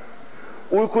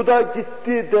 Uykuda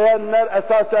gitti diyenler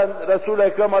esasen Resul-i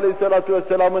Ekrem Aleyhisselatü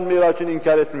Vesselam'ın miracını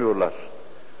inkar etmiyorlar.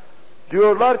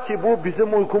 Diyorlar ki bu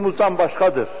bizim uykumuzdan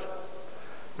başkadır.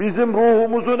 Bizim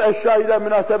ruhumuzun eşya ile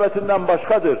münasebetinden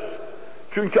başkadır.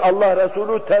 Çünkü Allah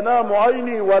Resulü tenamu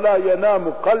ayni ve la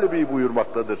yenamu kalbi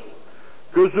buyurmaktadır.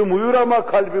 Gözüm uyur ama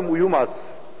kalbim uyumaz.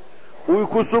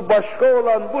 Uykusu başka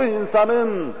olan bu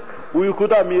insanın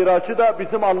uykuda miracı da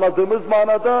bizim anladığımız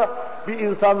manada bir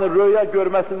insanın rüya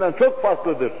görmesinden çok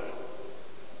farklıdır.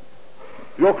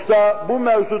 Yoksa bu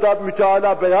mevzuda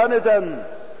müteala beyan eden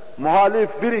muhalif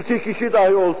bir iki kişi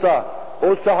dahi olsa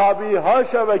o sahabeyi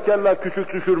haşa ve kella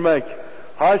küçük düşürmek,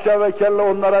 haşa ve kella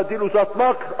onlara dil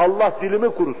uzatmak, Allah dilimi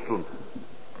kurusun.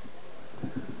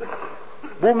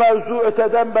 Bu mevzu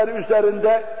öteden beri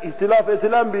üzerinde ihtilaf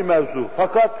edilen bir mevzu.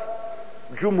 Fakat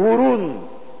cumhurun,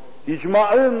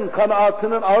 icmaın,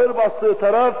 kanaatının ağır bastığı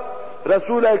taraf,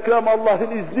 Resul-i Ekrem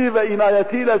Allah'ın izni ve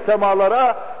inayetiyle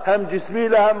semalara hem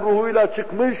cismiyle hem ruhuyla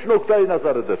çıkmış noktayı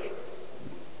nazarıdır.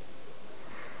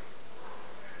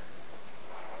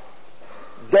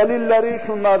 Delilleri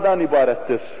şunlardan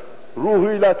ibarettir.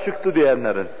 Ruhuyla çıktı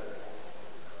diyenlerin.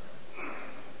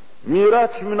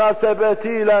 Miraç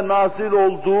münasebetiyle nazil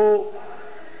olduğu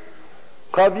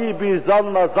kavi bir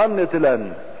zanla zannedilen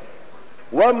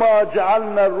وَمَا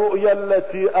جَعَلْنَا الرُّؤْيَا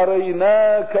الَّتِي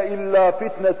أَرَيْنَاكَ إِلَّا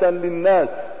فِتْنَةً لِلنَّاسِ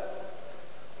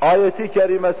ayeti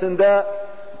kerimesinde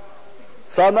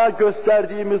sana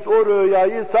gösterdiğimiz o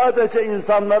rüyayı sadece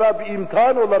insanlara bir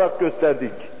imtihan olarak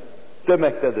gösterdik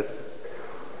demektedir.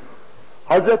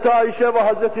 Hz. Ayşe ve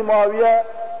Hz. Muaviye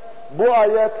bu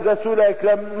ayet Resul-i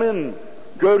Ekrem'in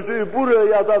gördüğü bu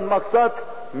rüyadan maksat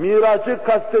miracı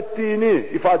kastettiğini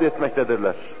ifade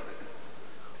etmektedirler.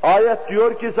 Ayet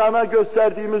diyor ki sana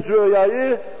gösterdiğimiz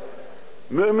rüyayı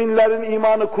müminlerin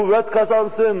imanı kuvvet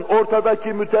kazansın,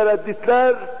 ortadaki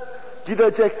müteredditler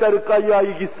gidecekleri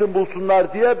gayyayı gitsin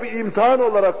bulsunlar diye bir imtihan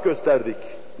olarak gösterdik.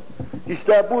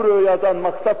 İşte bu rüyadan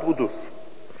maksat budur.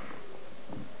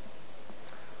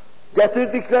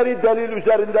 Getirdikleri delil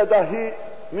üzerinde dahi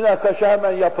münakaşa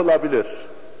hemen yapılabilir.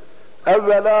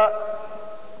 Evvela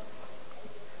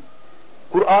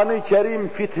Kur'an-ı Kerim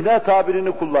fitne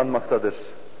tabirini kullanmaktadır.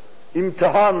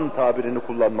 İmtihan tabirini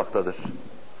kullanmaktadır.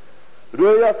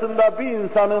 Rüyasında bir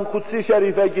insanın Kudsi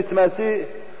Şerif'e gitmesi,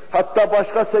 hatta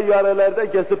başka seyyarelerde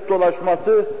gezip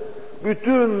dolaşması,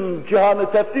 bütün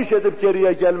cihanı teftiş edip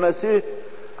geriye gelmesi,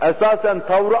 esasen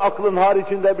tavrı aklın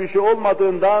haricinde bir şey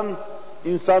olmadığından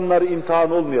insanları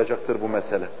imtihan olmayacaktır bu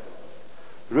mesele.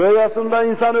 Rüyasında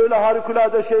insan öyle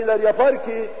harikulade şeyler yapar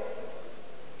ki,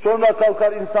 sonra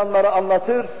kalkar insanlara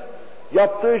anlatır,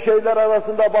 yaptığı şeyler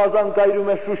arasında bazen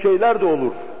gayrimeşru şeyler de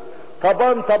olur.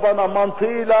 taban tabana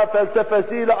mantığıyla,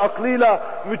 felsefesiyle, aklıyla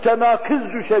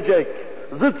mütenakız düşecek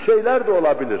zıt şeyler de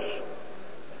olabilir.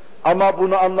 Ama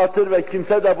bunu anlatır ve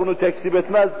kimse de bunu tekzip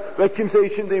etmez ve kimse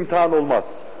için de imtihan olmaz.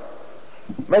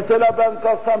 Mesela ben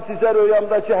kalksam size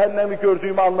rüyamda cehennemi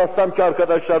gördüğümü anlatsam ki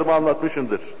arkadaşlarıma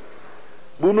anlatmışımdır.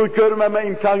 Bunu görmeme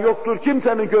imkan yoktur,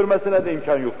 kimsenin görmesine de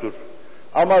imkan yoktur.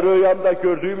 Ama rüyamda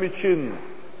gördüğüm için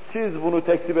siz bunu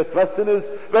tekzip etmezsiniz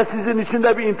ve sizin için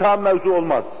de bir imtihan mevzu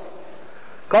olmaz.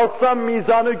 Kalksam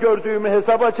mizanı gördüğümü,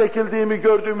 hesaba çekildiğimi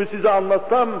gördüğümü size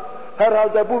anlatsam,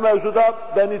 herhalde bu mevzuda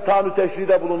beni tanu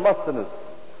teşride bulunmazsınız.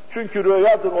 Çünkü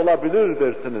rüyadır, olabilir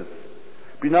dersiniz.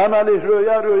 Binaenaleyh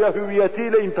rüya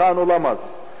hüviyetiyle imtihan olamaz.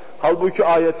 Halbuki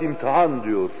ayet imtihan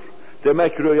diyor.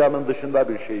 Demek rüyanın dışında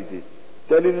bir şeydi.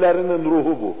 Delillerinin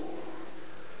ruhu bu.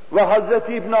 Ve Hz.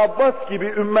 İbn Abbas gibi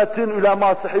ümmetin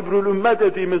uleması, hibrül ümme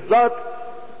dediğimiz zat,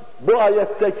 bu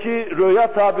ayetteki rüya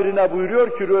tabirine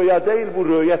buyuruyor ki rüya değil, bu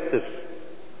rüyettir.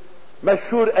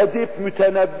 Meşhur edip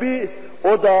mütenebbi,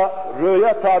 o da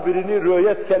rüya tabirini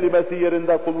rüyet kelimesi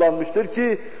yerinde kullanmıştır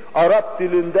ki, Arap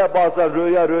dilinde bazen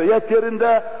rüya rüyet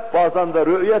yerinde, bazen de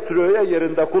rüyet rüya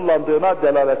yerinde kullandığına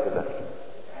delalet eder.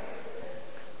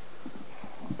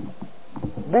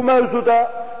 Bu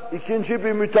mevzuda ikinci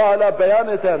bir müteala beyan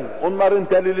eden, onların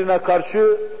deliline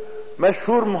karşı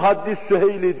meşhur muhaddis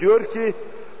Süheyli diyor ki,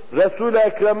 Resul-i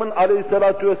Ekrem'in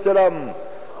aleyhissalatu vesselam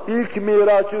ilk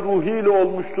miracı ruhiyle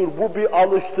olmuştur. Bu bir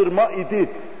alıştırma idi.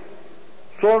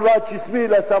 Sonra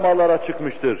cismiyle semalara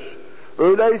çıkmıştır.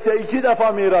 Öyleyse 2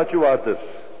 defa miracı vardır.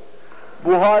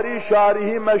 Buhari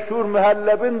şarihi meşhur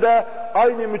Mühelleb'in de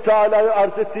aynı mütealayı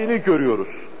arz ettiğini görüyoruz.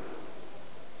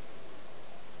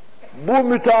 Bu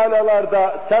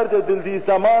mütealalarda serdedildiği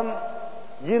zaman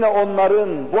yine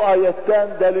onların bu ayetten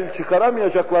delil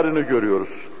çıkaramayacaklarını görüyoruz.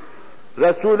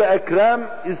 Resul-i Ekrem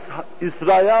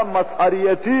İsra'ya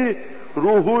mazhariyeti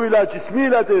ruhuyla,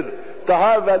 cismiyledir.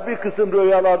 Daha evvel bir kısım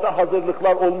rüyalarda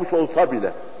hazırlıklar olmuş olsa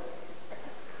bile.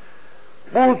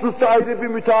 Bu hususta ayrı bir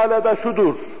mütealada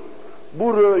şudur.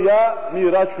 Bu rüya,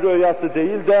 Miraç rüyası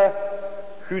değil de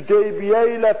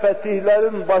Hüdeybiye ile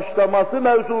fetihlerin başlaması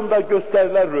mevzuunda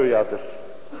gösterilen rüyadır.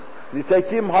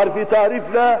 Nitekim harfi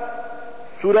tarifle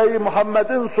Sure-i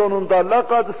Muhammed'in sonunda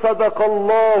لَقَدْ صَدَقَ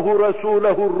اللّٰهُ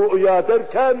رَسُولَهُ الرُّؤْيَا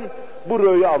derken bu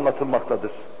rüya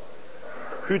anlatılmaktadır.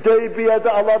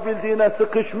 Hüdeybiye'de alabildiğine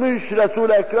sıkışmış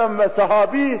Resul-i Ekrem ve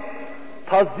sahabi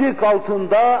tazyik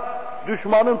altında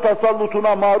düşmanın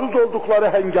tasallutuna maruz oldukları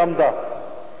hengamda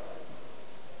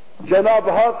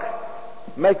Cenab-ı Hak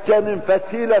Mekke'nin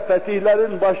fethiyle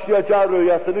fetihlerin başlayacağı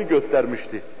rüyasını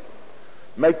göstermişti.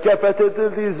 Mekke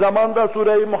fethedildiği zaman da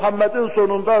Sure-i Muhammed'in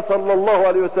sonunda sallallahu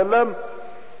aleyhi ve sellem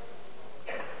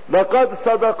لَقَدْ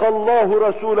صَدَقَ اللّٰهُ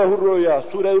رَسُولَهُ الرُّؤْيَا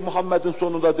Sure-i Muhammed'in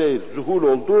sonunda değil, zuhul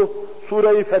oldu.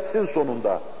 Sure-i Fetih'in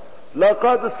sonunda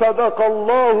لَقَدْ صَدَقَ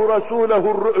اللّٰهُ رَسُولَهُ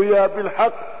الرُّؤْيَا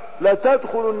بِالْحَقِّ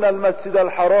لَتَدْخُلُنَّ الْمَسْجِدَ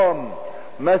الْحَرَامِ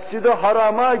Mescid-i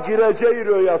Haram'a gireceği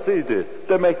rüyasıydı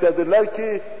demektedirler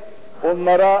ki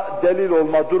onlara delil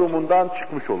olma durumundan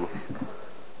çıkmış olur.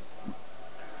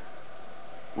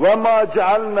 وَمَا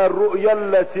جَعَلْنَا الرُّؤْيَا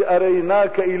الَّتِي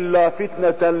أَرَيْنَاكَ اِلَّا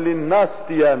فِتْنَةً لِلنَّاسِ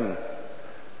diyen,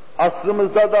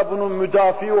 asrımızda da bunun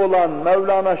müdafi olan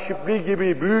Mevlana Şibli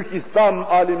gibi büyük İslam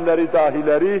alimleri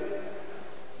dahileri,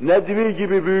 Nebi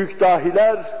gibi büyük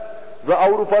dahiler ve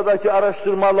Avrupa'daki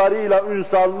araştırmalarıyla ün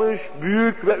salmış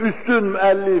büyük ve üstün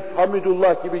müellif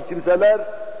Hamidullah gibi kimseler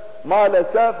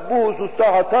maalesef bu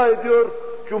hususta hata ediyor,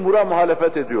 cumhura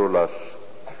muhalefet ediyorlar.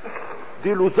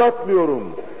 Dil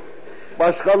uzatmıyorum.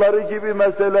 Başkaları gibi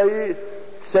meseleyi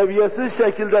seviyesiz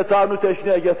şekilde tanu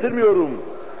teşniye getirmiyorum.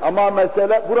 Ama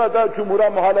mesele burada cumhura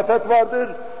muhalefet vardır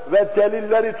ve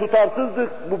delilleri tutarsızdır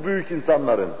bu büyük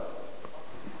insanların.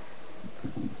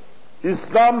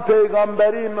 İslam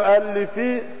peygamberi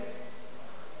müellifi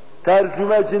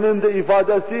tercümecinin de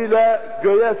ifadesiyle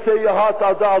göğe seyahat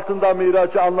adı altında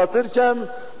miracı anlatırken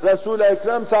Resul-i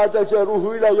Ekrem sadece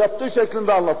ruhuyla yaptığı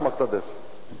şeklinde anlatmaktadır.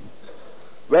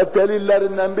 Ve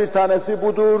delillerinden bir tanesi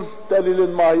budur. Delilin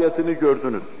mahiyetini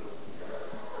gördünüz.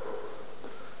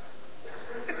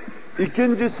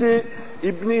 İkincisi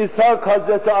İbn-i İshak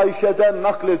Hazreti Ayşe'den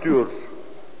naklediyor.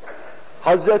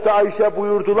 Hazreti Ayşe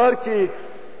buyurdular ki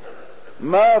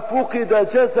مَا فُقِدَ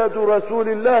جَسَدُ رَسُولِ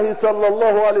اللّٰهِ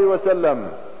sallallahu aleyhi ve sellem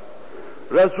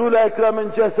Resul-i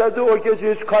Ekrem'in cesedi o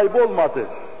gece hiç kaybolmadı.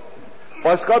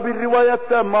 Başka bir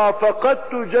rivayette مَا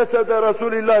فَقَدْتُ جَسَدَ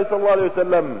رَسُولِ اللّٰهِ sallallahu aleyhi ve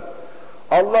sellem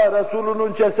Allah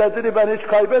Resulü'nün cesedini ben hiç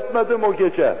kaybetmedim o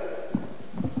gece.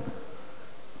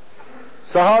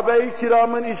 Sahabe-i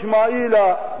kiramın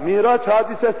icmaıyla Miraç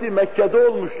hadisesi Mekke'de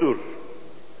olmuştur.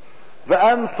 ve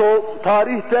en son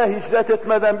tarihte hicret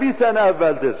etmeden bir sene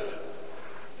evveldir.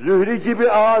 Zühri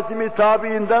gibi azimi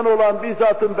tabiinden olan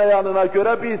bizzatın beyanına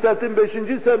göre bi'setin 5.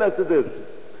 senesidir.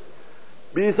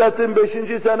 Bi'setin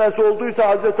 5. senesi olduysa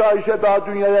Hazreti Ayşe daha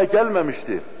dünyaya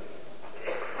gelmemişti.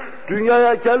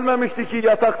 Dünyaya gelmemişti ki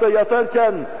yatakta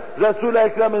yatarken Resul-i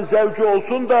Ekrem'in zevci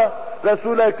olsun da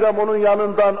Resul-i Ekrem onun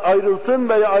yanından ayrılsın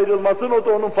veya ayrılmasın, o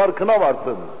da onun farkına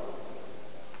varsın.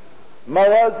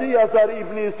 Mevazi yazar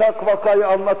İbn-i İshak vakayı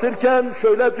anlatırken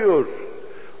şöyle diyor: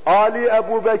 Ali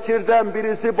Ebu Bekir'den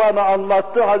birisi bana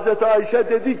anlattı, Hazreti Ayşe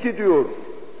dedi ki diyor,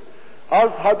 az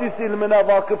hadis ilmine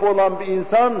vakıf olan bir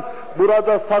insan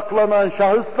burada saklanan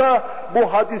şahısla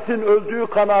bu hadisin öldüğü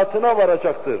kanaatine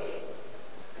varacaktır.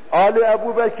 Ali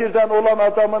Ebu Bekir'den olan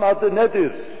adamın adı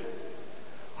nedir?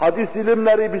 Hadis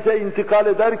ilimleri bize intikal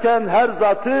ederken her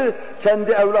zatı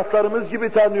kendi evlatlarımız gibi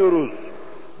tanıyoruz.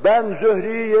 Ben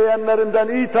Zühri'yi yeğenlerimden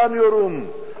iyi tanıyorum.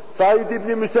 Said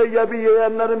İbni Müseyyeb'i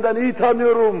yeğenlerimden iyi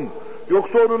tanıyorum.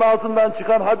 Yoksa onun ağzından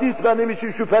çıkan hadis benim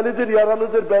için şüphelidir,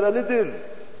 yaralıdır, berelidir.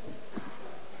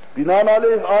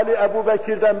 Binaenaleyh Ali Ebu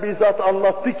Bekir'den bizzat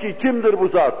anlattı ki kimdir bu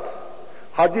zat?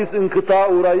 Hadis inkıta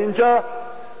uğrayınca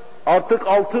artık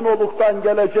Altınoluk'tan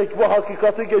gelecek bu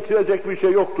hakikati geçirecek bir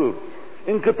şey yoktur.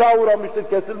 İnkıta uğramıştır,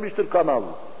 kesilmiştir kanal.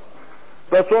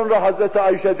 Ve sonra Hazreti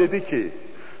Ayşe dedi ki,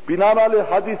 binaenaleyh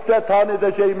hadiste tan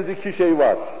edeceğimiz iki şey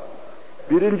var.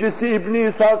 Birincisi İbn-i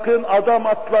İshak'ın adam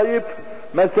atlayıp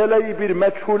meseleyi bir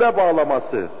meçhule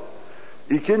bağlaması.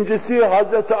 İkincisi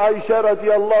Hazreti Ayşe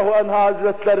radıyallahu anha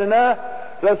hazretlerine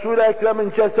Resul-i Ekrem'in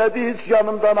cesedi hiç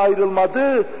yanından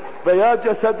ayrılmadı veya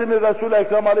cesedini Resul-i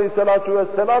Ekrem aleyhissalatu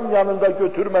vesselam yanında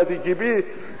götürmedi gibi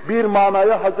bir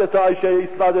manayı Hazreti Ayşe'ye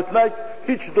isnat etmek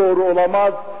hiç doğru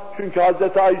olamaz. Çünkü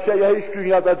Hazreti Ayşe ya hiç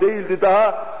dünyada değildi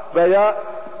daha veya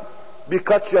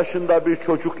birkaç yaşında bir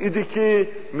çocuk idi ki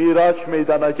Miraç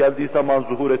meydana geldiği zaman,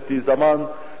 zuhur ettiği zaman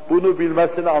bunu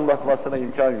bilmesine, anlatmasına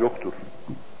imkan yoktur.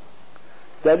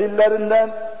 Delillerinden,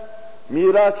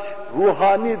 Miraç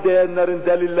ruhani diyenlerin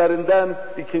delillerinden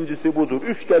ikincisi budur.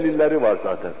 3 delilleri var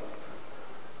zaten.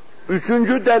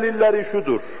 Üçüncü delilleri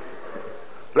şudur.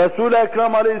 Resul-i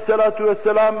Ekrem aleyhissalatu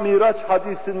vesselam Miraç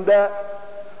hadisinde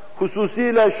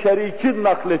hususiyle şerikin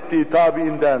naklettiği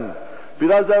tabiinden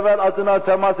biraz evvel adına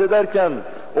temas ederken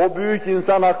o büyük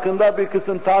insan hakkında bir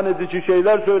kısım tan edici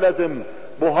şeyler söyledim.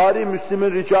 Buhari,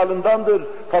 Müslim'in ricalındandır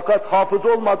fakat hafız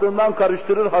olmadığından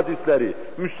karıştırır hadisleri.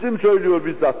 Müslim söylüyor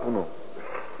bizzat bunu.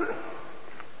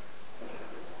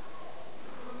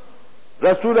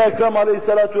 Resul-i Ekrem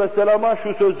aleyhissalatu vesselama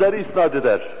şu sözleri isnat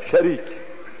eder. Şerik.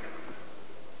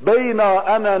 Beyna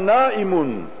ene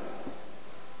naimun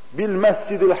bil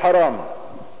mescidil haram.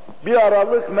 Bir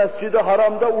aralık Mescid-i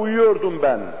Haram'da uyuyordum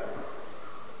ben.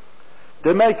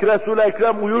 Demek Resul-i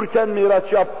Ekrem uyurken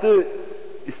Miraç yaptı,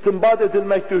 istinbat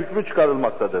edilmekte, hükmü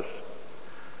çıkarılmaktadır.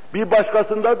 Bir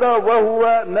başkasında da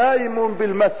وَهُوَ نَائِمٌ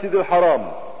بِالْمَسْجِدِ الْحَرَامِ.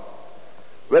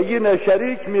 Ve yine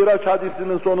şerik Miraç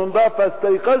hadisinin sonunda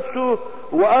فَاسْتَيْقَزْتُ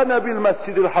وَأَنَا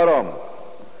بِالْمَسْجِدِ الْحَرَامِ.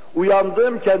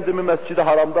 Uyandım, kendimi Mescid-i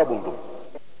Haram'da buldum.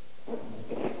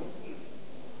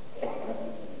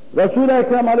 Resul-i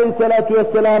Ekrem aleyhissalatu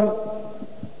vesselam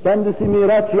kendisi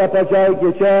Miraç yapacağı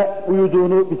gece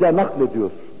uyuduğunu bize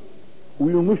naklediyor.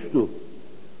 Uyumuştu.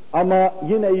 Ama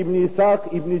yine İbn-i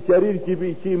İshak, İbn-i Cerir gibi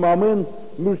iki imamın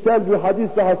mürsel bir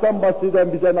hadisle Hasan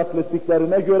Basri'den bize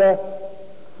naklettiklerine göre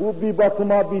bu bir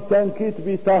bakıma bir tenkit,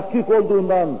 bir tahkik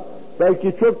olduğundan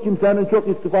belki çok kimsenin çok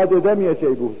istifade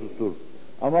edemeyeceği bir husustur.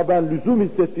 Ama ben lüzum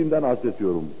hissettiğimden arz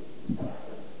ediyorum.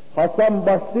 Hasan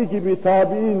Basri gibi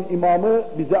tabi'in imamı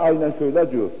bize aynen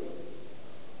şöyle diyor.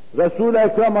 Resul-i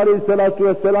Ekrem aleyhissalatu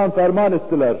vesselam ferman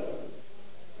ettiler.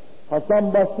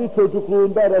 Hasan Basri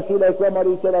çocukluğunda Resul-i Ekrem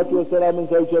aleyhissalatu vesselamın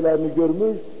zevcelerini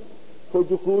görmüş,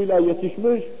 çocukluğuyla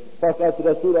yetişmiş fakat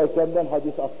Resul-i Ekrem'den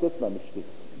hadis aksetmemiştir.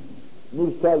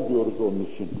 Mürsel diyoruz onun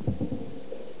için.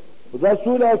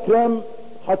 Resul-i Ekrem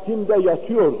hatimde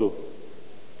yatıyordu.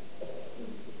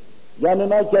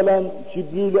 Yanına gelen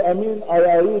Cibril-i Emin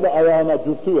ayağıyla ayağına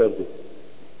dürtüverdi.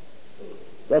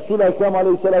 Resul-i Ekrem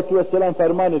aleyhissalatu vesselam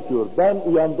ferman ediyor. Ben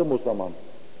uyandım o zaman.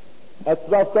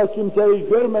 Etrafta kimseyi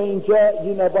görmeyince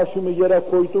yine başımı yere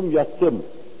koydum, yattım.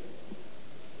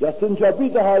 Yatınca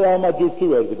bir daha ayağıma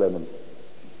dürtüverdi benim.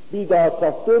 Bir daha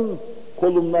kalktım,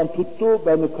 kolumdan tuttu,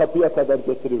 beni kapıya kadar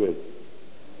getiriverdi.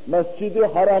 Mescid-i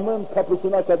Haram'ın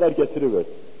kapısına kadar getiriverdi.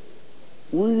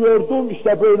 Uyuyordum,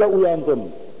 işte böyle uyandım.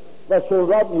 Ve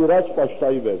sonra Miraç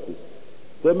başlayıverdi.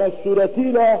 Demek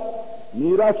suretiyle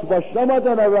Miraç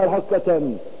başlamadan evvel hakikaten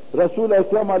Resul-i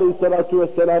Ekrem aleyhissalatu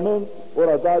vesselamın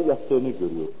orada yattığını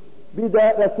görüyor. Bir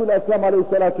de Resul-i Ekrem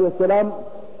aleyhissalatu vesselam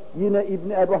yine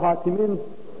İbn-i Ebu Hatim'in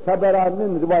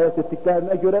Taberani'nin rivayet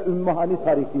ettiklerine göre Ümmü Hani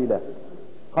tarihiyle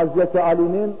Hazreti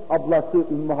Ali'nin ablası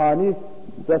Ümmü Hani,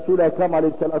 Resul-i Ekrem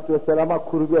Aleyhisselatü Vesselam'a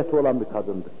kurbiyeti olan bir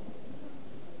kadındı.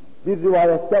 Bir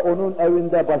rivayette onun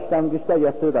evinde başlangıçta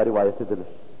yattığı da rivayet edilir.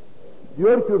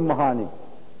 Diyor ki Ümmü Hani,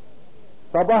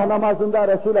 sabah namazında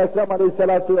Resul-i Ekrem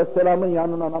Aleyhisselatü Vesselam'ın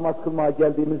yanına namaz kılmaya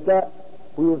geldiğimizde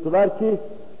buyurdular ki,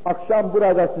 akşam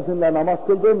burada sizinle namaz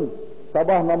kıldım,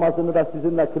 sabah namazını da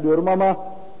sizinle kılıyorum ama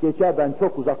gece ben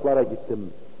çok uzaklara gittim.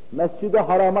 Mescid-i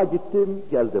Haram'a gittim,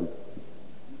 geldim.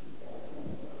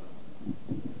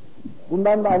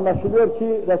 Bundan da anlaşılıyor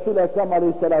ki Resul-i Ekrem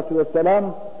Aleyhisselatü Vesselam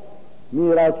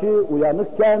miracı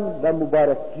uyanıkken ve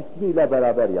mübarek cismiyle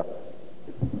beraber yaptı.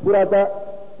 Burada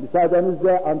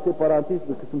müsaadenizle antiparantez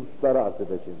bir kısım hususları arz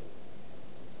edeceğim.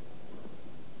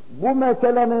 Bu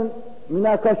meselenin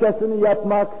münakaşasını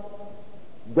yapmak,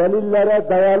 delillere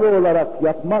dayalı olarak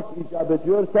yapmak icap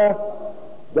ediyorsa,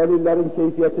 delillerin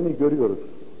keyfiyetini görüyoruz.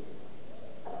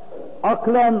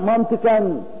 Aklen, mantıken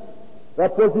ve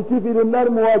pozitif ilimler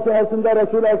muvacihesinde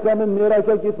Resul-i Ekrem'in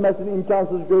miraca gitmesini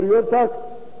imkansız görüyorsak,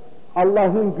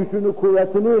 Allah'ın gücünü,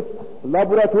 kuvvetini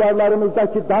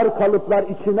laboratuvarlarımızdaki dar kalıplar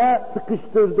içine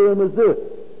sıkıştırdığımızı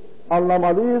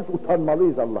anlamalıyız,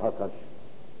 utanmalıyız Allah'a karşı.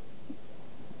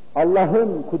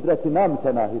 Allah'ın kudretine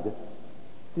mütenahidir.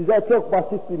 Size çok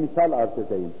basit bir misal arz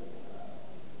edeyim.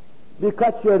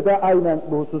 Birkaç yerde aynen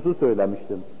bu hususu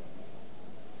söylemiştim.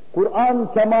 Kur'an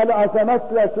kemal-i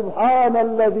azametle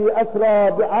Subhanellezî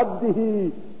esrâ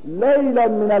bi'abdihi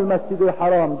leylen minel mescid-i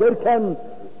haram derken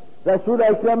Resul-i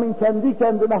Ekrem'in kendi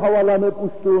kendine havalanıp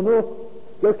uçtuğunu,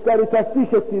 gökleri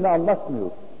tesbih ettiğini anlatmıyor.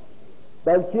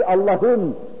 Belki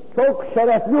Allah'ın çok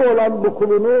şerefli olan bu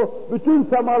kulunu bütün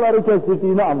semaları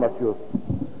gezdirdiğini anlatıyor.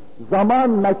 Zaman,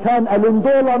 mekan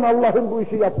elinde olan Allah'ın bu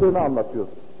işi yaptığını anlatıyor.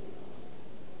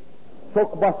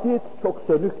 Çok basit, çok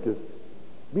sönüktür.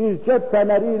 Bir cep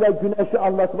feneriyle güneşi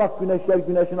anlatmak,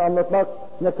 güneşini anlatmak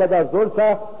ne kadar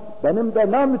zorsa, benim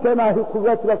de namütenahi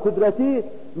kuvvet ve kudreti,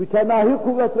 mütenahi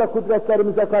kuvvet ve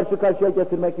kudretlerimize karşı karşıya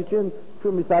getirmek için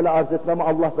şu misali arz etmemi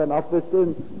Allah beni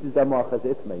affetsin, siz de muhafaza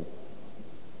etmeyin.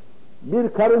 Bir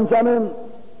karıncanın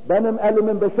benim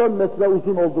elimin 5-10 metre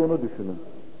uzun olduğunu düşünün.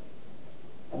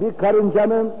 Bir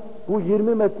karıncanın bu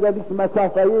 20 metrelik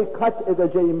mesafeyi kat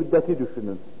edeceği müddeti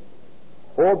düşünün.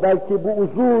 O belki bu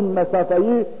uzun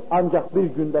mesafeyi ancak bir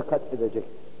günde kat edecek.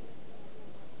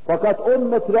 Fakat 10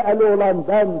 metre eli olan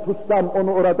ben tutsam,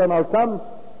 onu oradan alsam,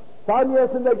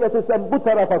 saniyesinde getirsem bu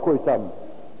tarafa koysam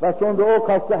ve sonra o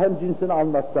kalksa hem cinsini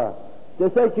anlatsa,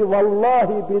 dese ki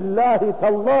vallahi billahi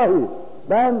tallahi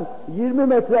ben 20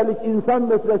 metrelik insan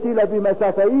metresiyle bir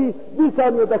mesafeyi bir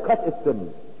saniyede kat ettim.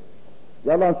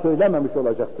 Yalan söylememiş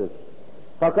olacaktır.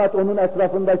 Fakat onun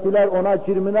etrafındakiler ona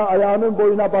cirmine, ayağının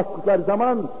boyuna bastıkları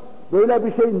zaman böyle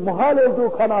bir şeyin muhal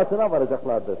olduğu kanaatine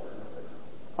varacaklardır.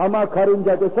 Ama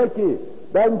karınca dese ki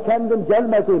ben kendim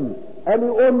gelmedim,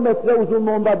 eli 10 metre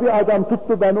uzunluğunda bir adam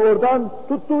tuttu beni oradan,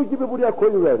 tuttuğu gibi buraya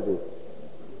koyuverdi.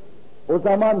 O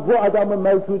zaman bu adamın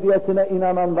mevcudiyetine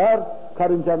inananlar,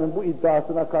 karıncanın bu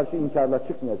iddiasına karşı inkarla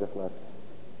çıkmayacaklar.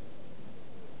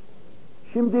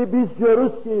 Şimdi biz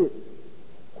diyoruz ki,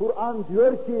 Kur'an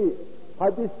diyor ki,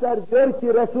 hadisler diyor ki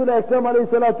Resul-i Ekrem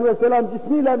Aleyhisselatü Vesselam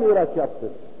cismiyle miraç yaptı.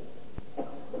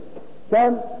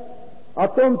 Sen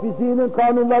atom fiziğinin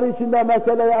kanunları içinde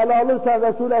meseleyi ele alırsan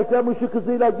Resul-i Ekrem ışık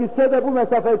hızıyla gitse de bu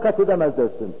mesafeyi kat edemez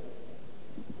dersin.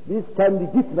 Biz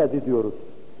kendi gitmedi diyoruz.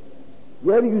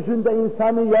 Yeryüzünde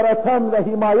insanı yaratan ve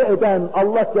himaye eden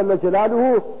Allah Celle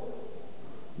Celaluhu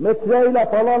metreyle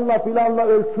falanla filanla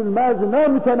ölçülmez ne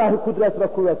mütenahi kudret ve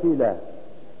kuvvetiyle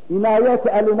inayet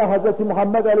eline Hz.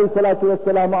 Muhammed Aleyhisselatü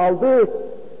Vesselam'ı aldı,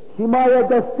 himaye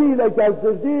destiyle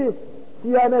gezdirdi,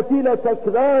 siyanetiyle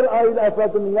tekrar aile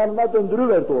efradının yanına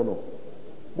döndürüverdi onu.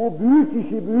 Bu büyük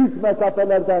işi büyük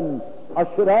mesafelerden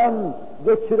aşıran,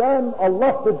 geçiren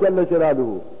Allah'tır Celle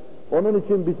Celaluhu. Onun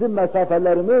için bizim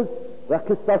mesafelerimiz ve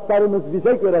kıstaslarımız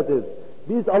bize göredir.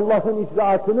 Biz Allah'ın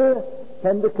icraatını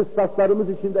kendi kıstaslarımız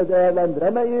içinde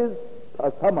değerlendiremeyiz,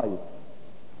 tartamayız.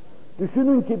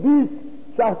 Düşünün ki biz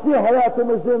şahsi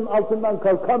hayatımızın altından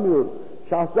kalkamıyoruz.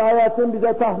 Şahsi hayatın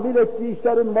bize tahmil ettiği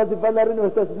işlerin, vazifelerin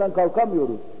ötesinden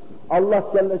kalkamıyoruz. Allah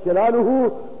Celle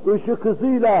Celaluhu ışık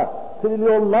hızıyla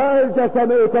trilyonlarca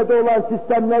sene ötede olan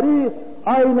sistemleri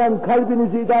aynen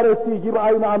kalbinizi idare ettiği gibi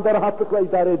aynı anda rahatlıkla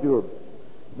idare ediyor.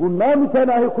 Bunlar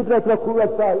mütenahi kudret ve kuvvet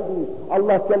sahibi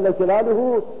Allah Celle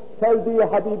Celaluhu sevdiği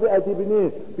Habibi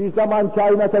edibini bir zaman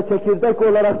kainata çekirdek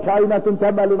olarak kainatın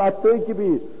temelini attığı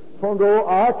gibi sonra o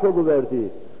ağaç oluverdi.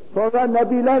 Sonra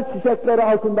nebiler çiçekleri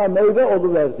altında meyve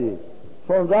oluverdi.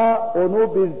 Sonra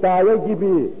onu bir daye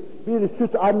gibi, bir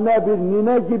süt anne, bir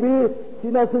nine gibi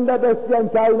sinesinde besleyen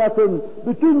kainatın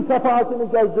bütün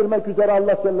sefahatini gezdirmek üzere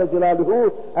Allah Celle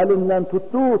Celaluhu elinden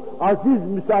tuttu, aziz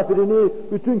misafirini,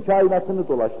 bütün kainatını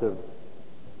dolaştırdı.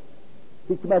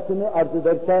 Hikmetini arz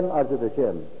ederken arz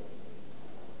edeceğim.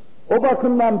 O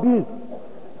bakımdan biz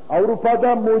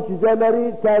Avrupa'da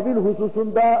mucizeleri tevil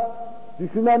hususunda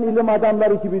düşünen ilim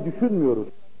adamları gibi düşünmüyoruz.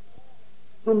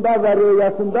 Bunda ve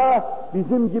rüyasında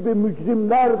bizim gibi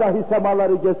mücrimler dahi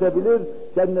semaları gezebilir,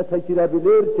 cennete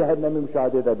girebilir, cehennemi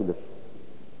müşahede edebilir.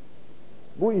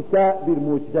 Bu ise bir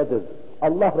mucizedir.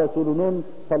 Allah Resulü'nün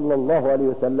sallallahu aleyhi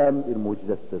ve sellem bir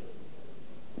mucizesidir.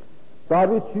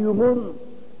 David Hume'un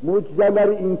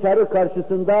mucizeleri inkarı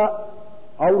karşısında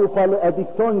Avrupalı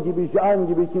Edikton gibi, Jean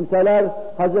gibi kimseler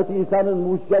Hz. İsa'nın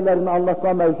mucizelerini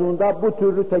anlatma mevzuunda bu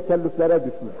türlü tekellüflere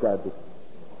düşmüşlerdi.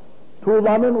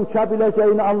 Tuğlanın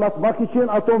uçabileceğini anlatmak için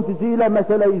atom fiziğiyle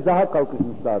mesele izaha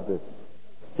kalkışmışlardı.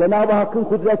 Cenab-ı Hakk'ın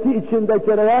kudreti içinde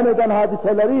cereyan eden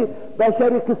hadiseleri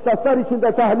beşeri kıssaslar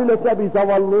içinde tahlil etme bir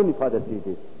zavallılığın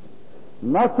ifadesiydi.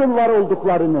 Nasıl var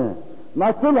olduklarını,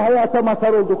 nasıl hayata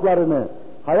mazhar olduklarını,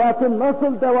 hayatın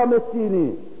nasıl devam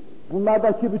ettiğini,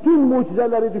 bunlardaki bütün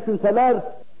mucizeleri düşünseler,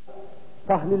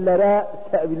 tahlillere,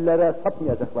 tevillere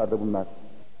sapmayacaklardı bunlar.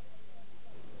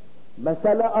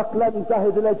 Mesele akla izah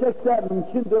edilecekse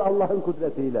mümkündür Allah'ın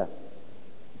kudretiyle.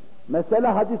 Mesele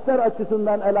hadisler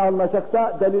açısından ele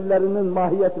alınacaksa delillerinin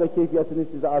mahiyet ve keyfiyetini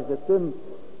size arz ettim.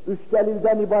 3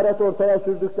 delilden ibaret ortaya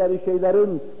sürdükleri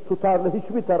şeylerin tutarlı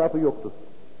hiçbir tarafı yoktur.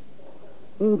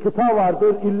 İnkıta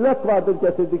vardır, illet vardır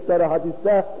getirdikleri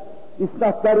hadiste,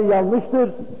 isnatları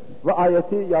yanlıştır ve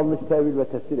ayeti yanlış tevil ve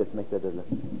tefsir etmektedirler.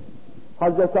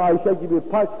 Hazreti Ayşe gibi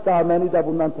pak dameni de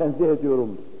bundan tenzih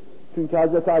ediyorum. Çünkü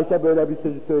Hazreti Ayşe böyle bir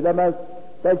sözü söylemez,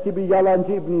 belki bir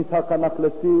yalancı İbn-i İshak'a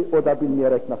nakletti, o da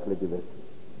bilmeyerek nakledilir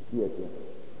diyeceğim.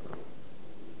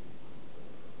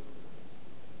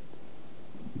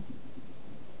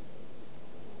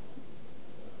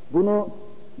 Bunu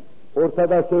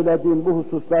ortada söylediğim bu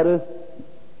hususları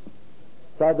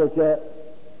sadece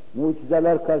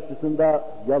mucizeler karşısında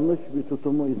yanlış bir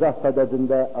tutumu izah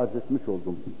sadedinde arz etmiş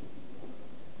oldum.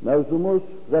 Mevzumuz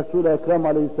Resul-i Ekrem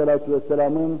Aleyhisselatü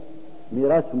Vesselam'ın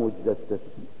Miraç mucizesidir.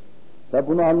 Ve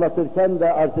bunu anlatırken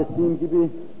de arz ettiğim gibi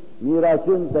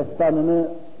Miraç'ın destanını,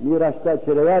 Miraç'ta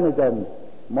cereyan eden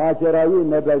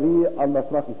macerayı nebeviyi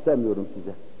anlatmak istemiyorum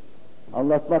size.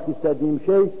 Anlatmak istediğim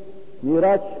şey,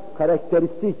 Miraç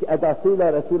karakteristik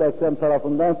edasıyla Resul-i Ekrem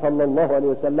tarafından sallallahu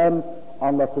aleyhi ve sellem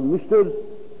anlatılmıştır.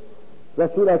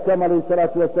 Resul-i Ekrem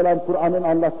Aleyhisselatü Vesselam Kur'an'ın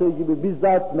anlattığı gibi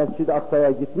bizzat Mescid-i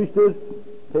Aksa'ya gitmiştir.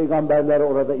 Peygamberlere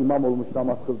orada imam olmuş,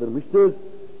 namaz kıldırmıştır.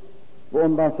 Ve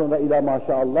ondan sonra ila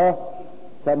maşallah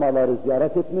semaları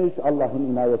ziyaret etmiş,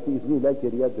 Allah'ın inayeti izniyle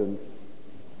geriye dönmüş.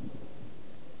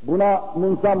 Buna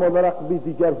munzam olarak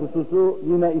bir diğer hususu,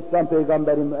 yine İslam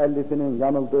Peygamberi müellifinin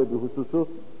yanıldığı bir hususu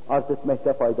arz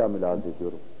etmekte fayda mülahaz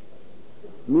ediyorum.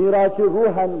 Miracı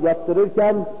ruhen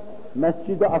yaptırırken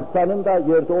Mescid-i Aksa'nın da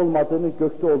yerde olmadığını,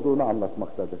 gökte olduğunu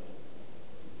anlatmaktadır.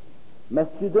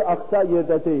 Mescid-i Aksa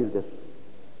yerde değildir.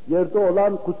 Yerde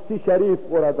olan Kutsi Şerif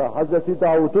orada, Hazreti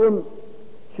Davud'un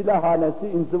çilehanesi,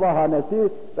 inzivahanesi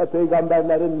ve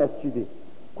peygamberlerin mescidi.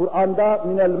 Kur'an'da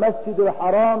minel mescidil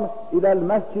haram ilel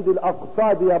mescidil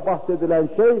aksa diye bahsedilen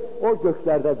şey o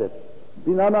göklerdedir.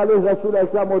 Binaenaleyh Resul-i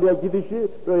Ekrem oraya gidişi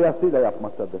rüyasıyla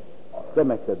yapmaktadır,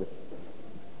 demektedir.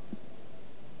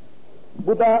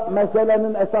 Bu da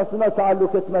meselenin esasına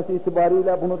taalluk etmesi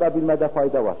itibariyle bunu da bilmede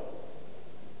fayda var.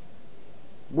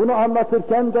 Bunu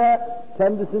anlatırken de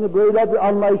kendisini böyle bir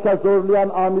anlayışa zorlayan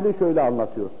amili şöyle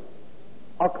anlatıyor.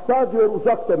 Aksa diyor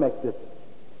uzak demektir.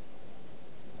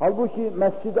 Halbuki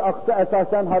Mescid-i Aksa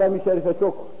esasen Harem-i Şerif'e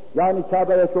çok, yani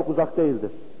Kabe'ye çok uzak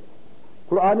değildir.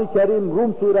 Kur'an-ı Kerim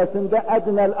Rum suresinde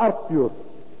Ednel Ark diyor.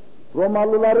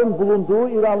 Romalıların bulunduğu,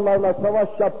 İranlarla savaş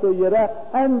yaptığı yere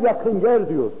en yakın yer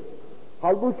diyor.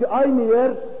 Halbuki aynı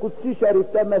yer Kutsi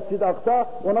Şerif'te Mescid-i Aksa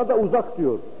ona da uzak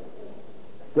diyor.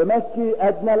 Demek ki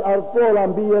Ednel Ark'ta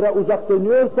olan bir yere uzak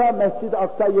deniyorsa Mescid-i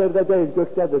Aksa yerde değil,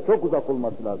 göktedir. Çok uzak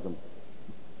olması lazım.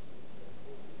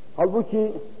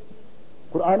 Halbuki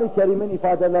Kur'an-ı Kerim'in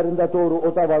ifadelerinde doğru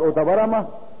o da var ama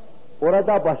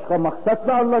orada başka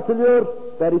maksatla anlatılıyor,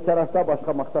 beri tarafta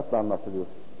başka maksatla anlatılıyor.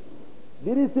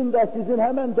 Birisinde sizin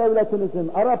hemen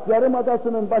devletinizin, Arap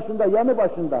Yarımadası'nın başında, yanı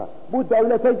başında, bu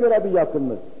devlete göre bir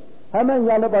yakınlık. Hemen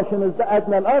yanı başınızda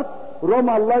Ednel Ark,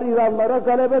 Romalılar İranlara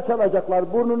galebe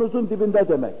çalacaklar, burnunuzun dibinde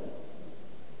demek.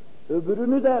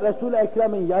 Öbürünü de Resul-i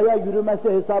Ekrem'in yaya yürümesi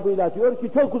hesabıyla diyor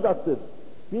ki çok uzaktır.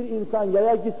 Bir insan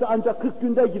yaya gitse ancak 40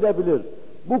 günde gidebilir.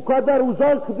 Bu kadar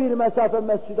uzak bir mesafe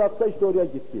Mescid-i Aksa işte oraya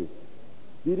gitti.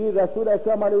 Biri Resul-i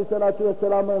Ekrem Aleyhisselatü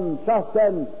Vesselam'ın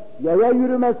şahsen yaya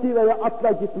yürümesi veya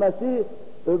atla gitmesi,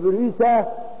 öbürü ise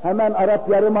hemen Arap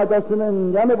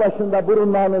Yarımadası'nın yanı başında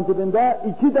burunlarının dibinde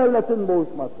iki devletin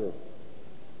boğuşması.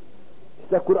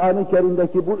 İşte Kur'an-ı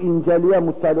Kerim'deki bu inceliğe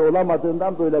muttali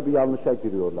olamadığından böyle bir yanlışa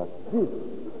giriyorlar.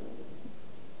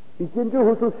 İkinci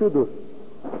husus şudur.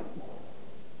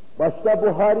 Başta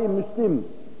Buhari, Müslim,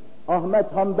 Ahmet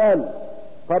Hanbel,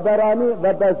 Taberani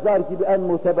ve Bezzar gibi en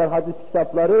muteber hadis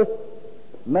kitapları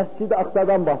Mescid-i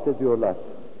Aksa'dan bahsediyorlar.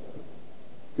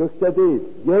 Gökte değil,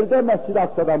 yerde Mescid-i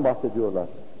Aksa'dan bahsediyorlar.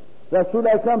 Resul-i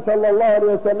Ekrem sallallahu aleyhi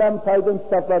ve sellem saydığım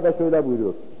kitaplarda şöyle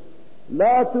buyuruyor.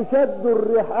 La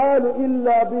tuşeddur rihalu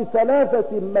illa bi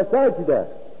selâfetin mesacide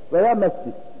veya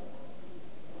mescid.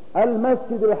 El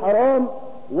mescidil haram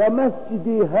ve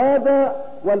mescidi hâzâ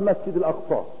vel mescidil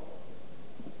aksa.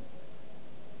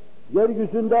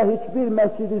 Yeryüzünde hiçbir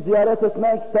mescidi ziyaret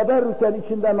etmek, teberrüken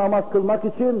içinde namaz kılmak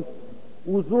için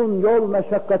uzun yol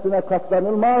meşakkatine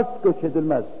katlanılmaz, göç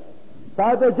edilmez.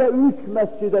 Sadece 3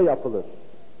 mescide yapılır.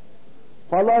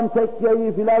 Falan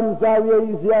tekkeyi filan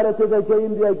zaviyeyi ziyaret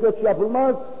edeceğim diye göç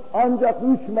yapılmaz, ancak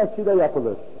 3 mescide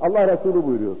yapılır. Allah Resulü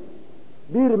buyuruyor.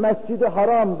 Bir mescidi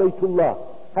haram Beytullah,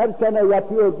 her sene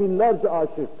yapıyor binlerce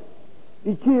aşık.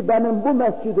 2 benim bu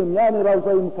mescidim yani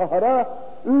Ravza-i Mutahhara,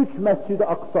 3 Mescid-i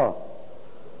Aksa.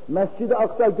 Mescid-i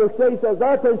Aksa gökte ise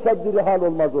zaten şeddili hal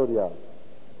olmaz oraya.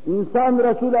 İnsan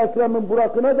Resul-i Ekrem'in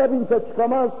Burak'ına da binse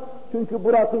çıkamaz. Çünkü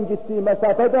Burak'ın gittiği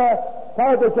mesafe de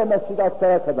sadece Mescid-i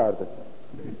Aksa'ya kadardır.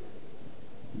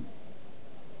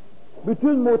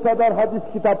 Bütün muteber hadis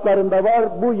kitaplarında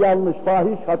var, bu yanlış,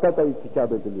 fahiş, hatada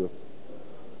irtikab ediliyor.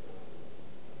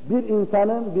 Bir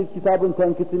insanın, bir kitabın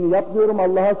tenkitini yapmıyorum,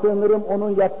 Allah'a sığınırım,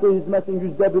 onun yaptığı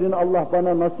hizmetin %1'ini Allah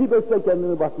bana nasip etse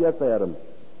kendimi bahtiyar sayarım.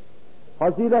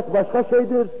 Fazilet başka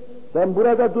şeydir, ben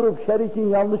burada durup şerikin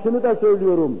yanlışını da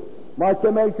söylüyorum.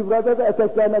 Mahkeme-i Kübra'da da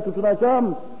eteklerine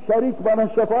tutunacağım, şerik bana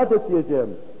şefaat et diyeceğim.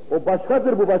 O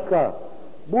başkadır, bu başka.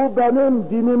 Bu benim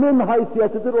dinimin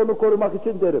haysiyetidir, onu korumak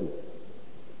için derim.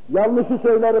 Yanlışı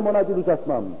söylerim, ona dil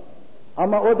uzatmam.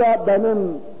 Ama o da benim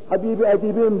Habibi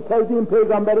edibim, sevdiğim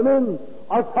peygamberimin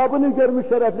ashabını görmüş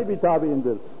şerefli bir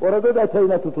tabiindir. Orada da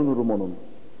eteğine tutunurum onun.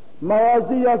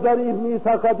 Mevazi yazarı İbn-i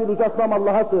İshak'a dil uzatmam,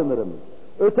 Allah'a sığınırım.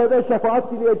 Ötede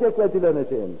şefaat dileyecek ve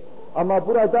dileneceğim. Ama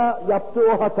burada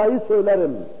yaptığı o hatayı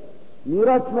söylerim.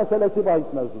 Miraç meselesi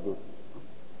bahis mevzudur.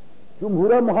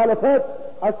 Cumhura muhalefet,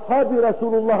 ashab-ı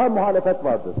Resulullah'a muhalefet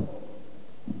vardır.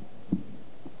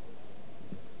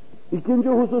 İkinci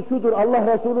husus şudur,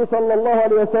 Allah Resulü sallallahu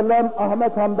aleyhi ve sellem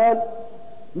Ahmet Hanbel,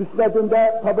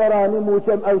 Müsned'inde, Taberani,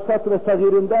 Muhteşem, Evsat ve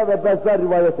Sagir'inde ve Bezzar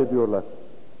rivayet ediyorlar.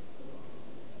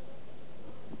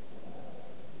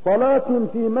 Salatin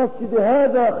fi mescidi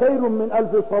hâzâ hayrun min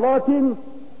elfi salatin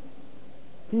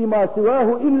fîmâ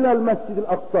sivâhu illel mescidil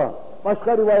aksa.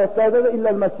 Başka rivayetlerde de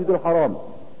illel mescidil haram.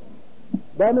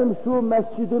 Benim şu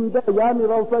mescidimde yani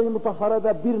Ravza-i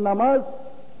Mutahhara'da bir namaz,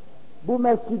 bu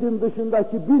mescidin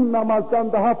dışındaki 1000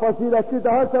 namazdan daha faziletli,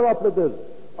 daha sevaplıdır.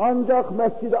 Ancak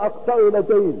Mescid-i Aksa öyle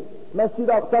değil.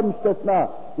 Mescid-i Aksa müstesna.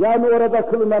 Yani orada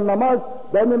kılınan namaz,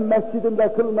 benim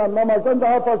mescidimde kılınan namazdan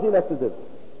daha faziletlidir.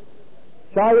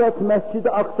 Şayet Mescid-i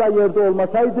Aksa yerde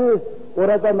olmasaydı,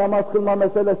 orada namaz kılma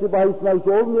meselesi bahis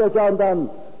mevzu olmayacağından,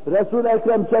 Resul-i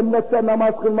Ekrem cennette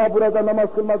namaz kılma, burada namaz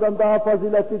kılmadan daha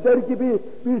faziletli der gibi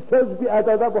bir söz, bir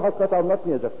edada bu hakikati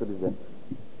anlatmayacaktı bize.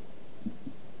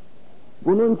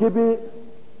 Bunun gibi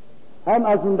en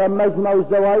azından Mecmu-i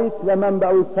Zevaid ve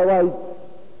Menbe-i Sevaid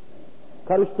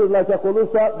karıştırılacak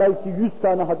olursa belki 100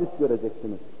 tane hadis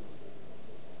göreceksiniz.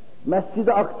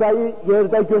 Mescid-i Aksa'yı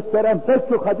yerde gösteren pek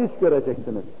çok hadis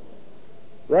göreceksiniz.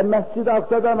 Ve Mescid-i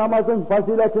Aksa'da namazın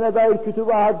faziletine dair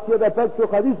kütüb-i hadisiyede pek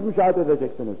çok hadis müşahede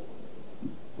edeceksiniz.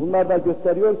 Bunlar da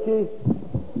gösteriyor ki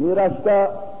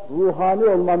Miraç'ta ruhani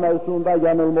olma mevzuunda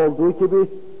yanılma olduğu gibi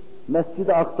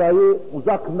Mescid-i Aksa'yı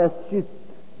uzak mescid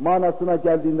manasına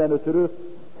geldiğinden ötürü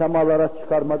semalara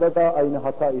çıkarmada da aynı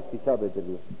hata irtikab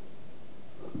ediliyor.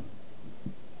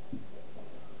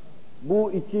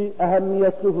 Bu iki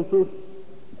ehemmiyetli husus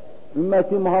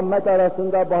ümmeti Muhammed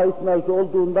arasında bahis mevzu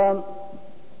olduğundan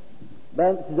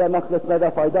ben size nakletmede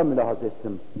fayda mülahaz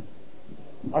ettim.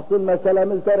 Asıl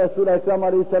meselemiz de Resul-i Ekrem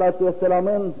Aleyhisselatü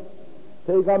Vesselam'ın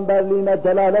peygamberliğine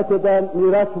delalet eden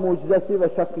Miraç mucizesi ve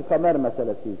şak-ı kamer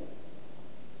meselesi.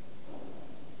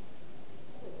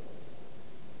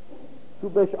 Şu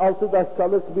 5-6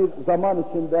 dakikalık bir zaman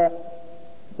içinde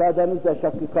müsaadenizle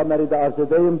şak-ı kameri de arz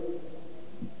edeyim.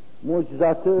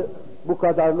 Mucizatı bu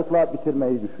kadarlıkla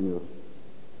bitirmeyi düşünüyorum.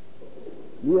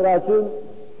 Miracın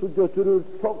su götürür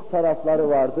çok tarafları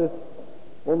vardı.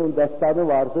 Onun destanı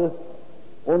vardı.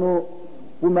 Onu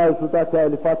bu mevzuda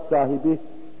telifat sahibi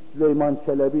Süleyman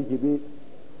Çelebi gibi,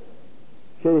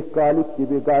 Şeyh Galip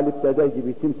gibi, Galip Dede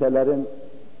gibi kimselerin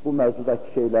bu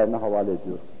mevzudaki şeylerini havale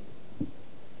ediyor.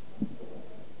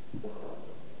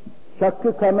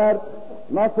 Şakkı kamer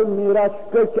nasıl Miraç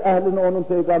gök ehline onun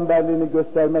peygamberliğini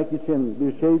göstermek için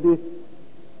bir şeydi,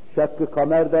 Şakkı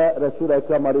kamer de Resul-i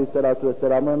Ekrem Aleyhisselatü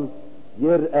Vesselam'ın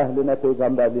yer ehline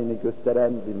peygamberliğini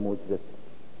gösteren bir mucizedir.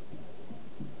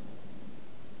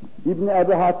 İbn-i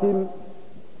Ebi Hatim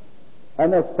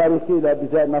Enes tarihiyle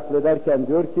bize naklederken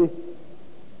diyor ki,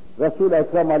 Resul-i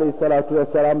Ekrem Aleyhisselatü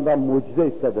Vesselam'dan mucize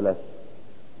istediler.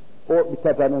 O bir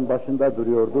tepenin başında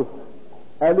duruyordu.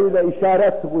 Eliyle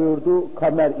işaret buyurdu,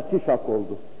 kamer iki şak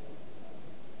oldu.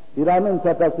 Hira'nın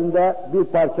tepesinde bir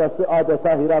parçası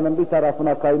adeta Hira'nın bir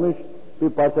tarafına kaymış, bir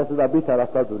parçası da bir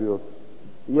tarafta duruyor.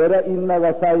 Yere inme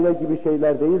vesaire gibi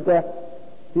şeyler değil de,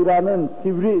 Hira'nın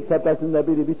sivri tepesinde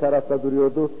biri bir tarafta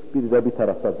duruyordu, biri de bir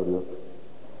tarafta duruyordu.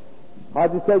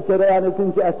 Hadise cereyan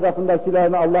edince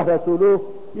etrafındakilerine Allah Resulü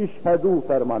işhedû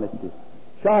ferman etti.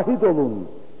 Şahit olun,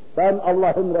 ben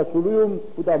Allah'ın Resulüyüm,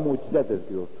 bu da mucizedir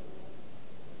diyor.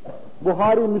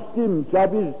 Buhari, Müslim,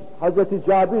 Hazreti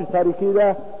Cabir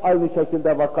tarikiyle aynı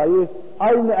şekilde vakayı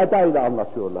aynı edayla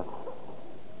anlatıyorlar.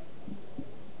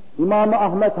 İmam-ı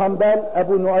Ahmed Hanbel,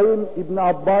 Ebu Nuaym, İbn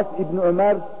Abbas, İbn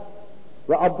Ömer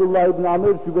ve Abdullah İbn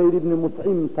Amr, Cübeyr İbn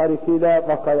Mut'im tarikiyle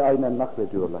vakayı aynen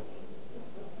naklediyorlar.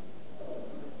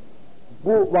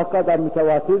 Bu vaka da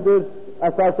mütevatirdir.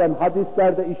 Esasen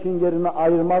hadislerde işin yerini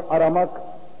aramak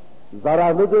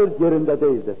zararlıdır, yerinde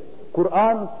değildir.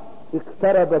 Kur'an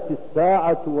اِقْتَرَبَتِ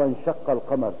السَّاعَةُ وَاَنْشَقَّ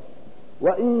الْقَمَرُ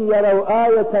وَاِنْ يَرَوْا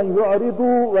آيَةً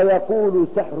يُعْرِضُوا وَيَقُولُوا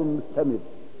سَحْرٌ مُسْتَمِرٌ.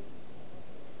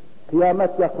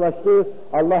 Kıyamet yaklaştı,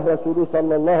 Allah Resulü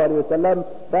sallallahu aleyhi ve sellem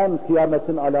ben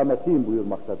kıyametin alametiyim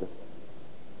buyurmaktadır.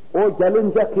 O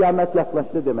gelince kıyamet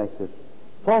yaklaştı demektir.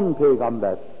 Son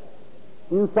peygamber,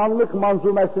 insanlık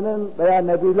manzumesinin veya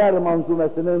nebiler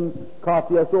manzumesinin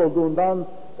kafiyesi olduğundan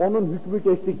onun hükmü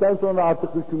geçtikten sonra artık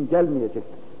hüküm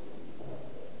gelmeyecektir.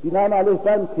 Binaenaleyh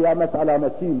ben kıyamet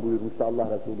alametiyim buyurmuştu Allah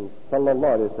Resulü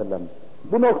sallallahu aleyhi ve sellem.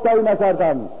 Bu noktayı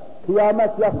nazardan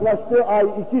kıyamet yaklaştı, ay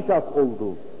iki şak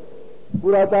oldu.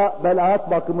 Burada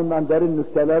belaat bakımından derin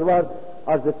nükteler var,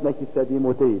 arz etmek istediğim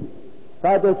o değil.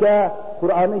 Sadece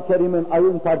Kur'an-ı Kerim'in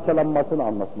ayın parçalanmasını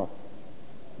anlatmak.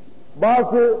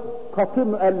 Bazı katı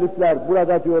müellifler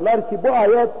burada diyorlar ki bu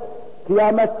ayet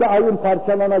kıyamette ayın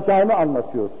parçalanacağını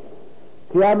anlatıyor.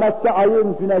 Kıyamette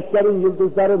ayın, güneşlerin,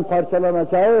 yıldızların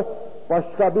parçalanacağı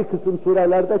başka bir kısım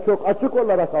surelerde çok açık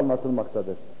olarak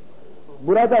anlatılmaktadır.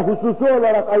 Burada hususi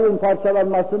olarak ayın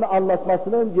parçalanmasını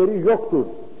anlatmasının yeri yoktur.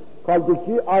 Kaldı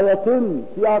ayetin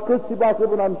siyakı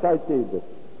sibakı buna müsait değildir.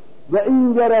 Ve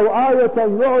in yerev ayeten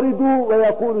yu'ridu ve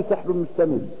yekulu sihrun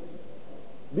müstemir.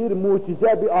 Bir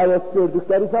mucize, bir ayet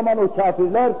gördükleri zaman o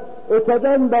kafirler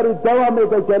öteden beri devam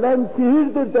ede gelen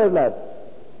sihirdir derler.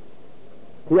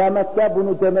 Kıyamette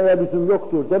bunu demeye lüzum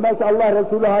yoktur. Demek ki Allah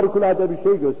Resulü harikulade bir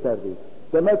şey gösterdi.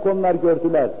 Demek onlar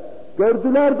gördüler.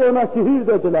 Gördüler de ona sihir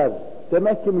dediler.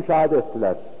 Demek ki müşahede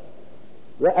ettiler.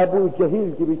 Ve Ebu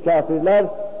Cehil gibi kafirler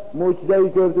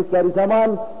mucizeyi gördükleri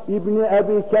zaman İbni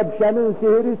Ebi Kebşe'nin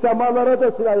sihiri semalara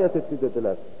da sirayet etti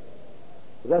dediler.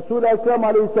 Resul-i Ekrem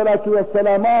Aleyhisselatü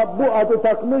Vesselam'a bu adı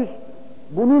takmış,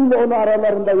 bununla onu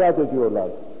aralarında yad ediyorlar.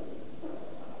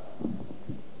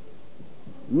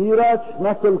 Miraç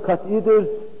nasıl kat'idir,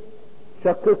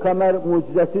 Şakkı kamer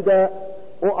mucizesi de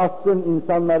o asrın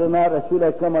insanlarına Resul-i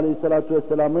Ekrem Aleyhisselatü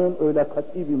Vesselam'ın öyle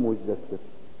kat'i bir mucizesidir.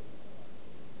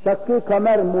 Şakkı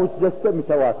kamer mucizesi de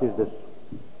mütevatirdir.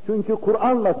 Çünkü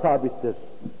Kur'an'la sabittir.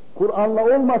 Kur'an'la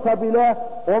olmasa bile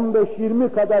 15-20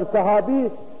 kadar sahabi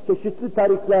çeşitli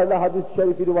tariklerle hadis-i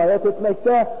şerifi rivayet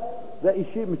etmekte ve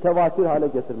işi mütevatir hale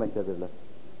getirmektedirler.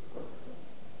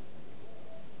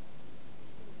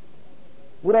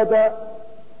 Burada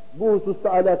bu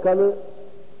hususta alakalı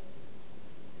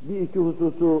bir iki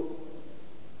hususu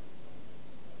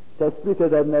tespit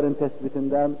edenlerin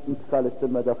tespitinden intikal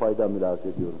ettirmede fayda mülahaz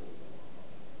ediyorum.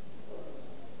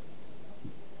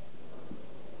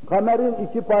 Kamerin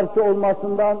iki parça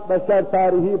olmasından beşer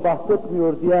tarihi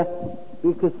bahsetmiyor diye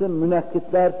bir kısım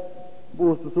münekkitler bu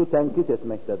hususu tenkit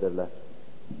etmektedirler.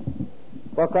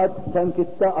 Fakat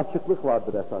tenkitte açıklık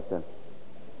vardır esasen.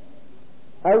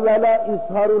 Evvela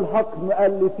İzharul Hak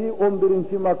müellifi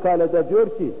 11. makalede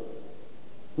diyor ki,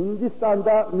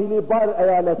 Hindistan'da Milibar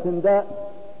eyaletinde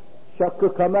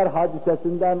Şakkı kamer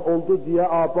hadisesinden oldu diye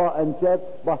aba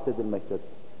encet bahsedilmektedir.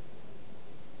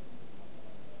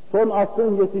 Son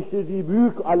asrın yetiştirdiği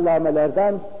büyük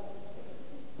allamelerden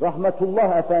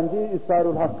Rahmetullah Efendi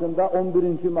İzharul Hakk'ında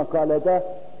 11. makalede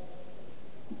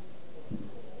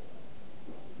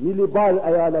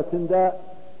Milibar eyaletinde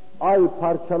ay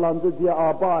parçalandı diye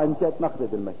aba encet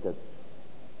nakledilmektedir.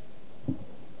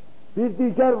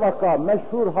 Bir diğer vaka,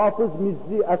 meşhur Hafız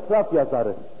Mizzi etraf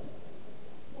yazarı,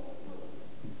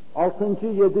 6.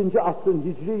 7. asrın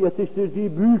hicri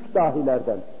yetiştirdiği büyük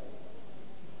dahilerden,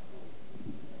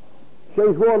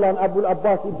 şeyhi olan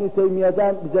Ebu'l-Abbas İbn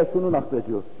Teymiye'den bize şunu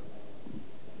naklediyor.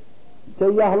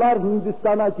 Seyyahlar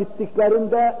Hindistan'a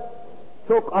gittiklerinde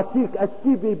çok atik,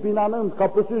 eski bir binanın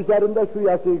kapısı üzerinde şu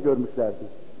yazıyı görmüşlerdi.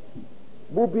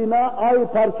 Bu bina ay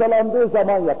parçalandığı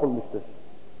zaman yapılmıştır.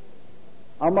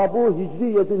 Ama bu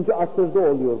hicri 7. asırda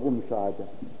oluyor bu müşahede.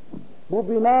 Bu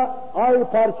bina ay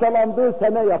parçalandığı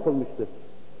sene yapılmıştır.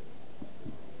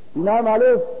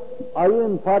 Binaenaleyh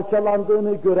ayın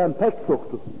parçalandığını gören pek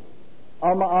çoktur.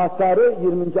 Ama asarı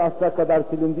 20. asra kadar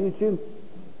silindiği için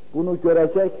bunu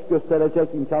görecek, gösterecek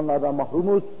imkanlardan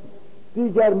mahrumuz.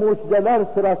 Diğer mucizeler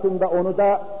sırasında onu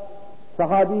da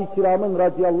sahabe-i kiramın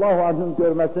radıyallahu anh'ın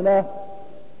görmesine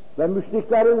ve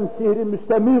müşriklerin sihri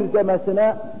müstemir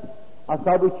demesine,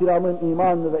 ashab-ı kiramın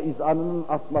iman ve izanının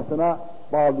artmasına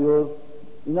bağlıyor,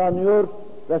 inanıyor.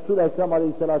 Resul-i Ekrem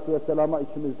aleyhissalatu vesselama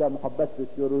içimizde muhabbet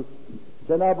besliyoruz.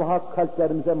 Cenab-ı Hak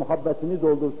kalplerimize muhabbetini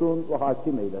doldursun ve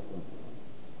hakim eylesin.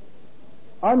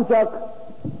 Ancak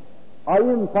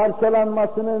ayın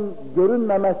parçalanmasının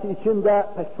görünmemesi için de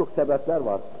pek çok sebepler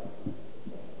var.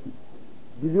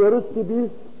 Biliyoruz ki biz,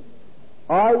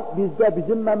 ay bizde,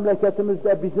 bizim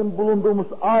memleketimizde, bizim bulunduğumuz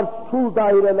arz, sul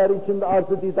daireleri içinde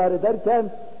arzı didar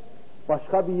ederken,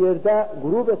 başka bir yerde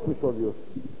grup etmiş oluyor.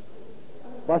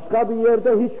 Başka bir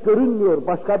yerde hiç görünmüyor,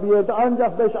 başka bir yerde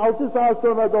ancak 5-6 saat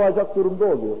sonra doğacak durumda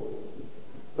oluyor.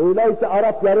 Öyleyse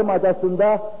Arap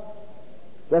Yarımadası'nda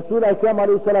Resul-i Ekrem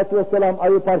aleyhissalatu vesselam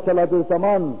ayı parçaladığı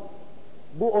zaman,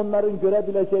 bu onların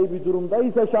görebileceği bir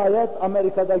durumdaysa şayet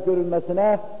Amerika'da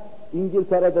görünmesine,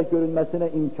 İngiltere'de görünmesine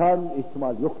imkan,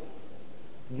 ihtimal yoktur.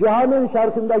 Cihanın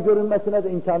şarkında görünmesine de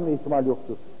imkan ve ihtimal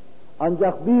yoktur.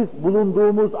 Ancak biz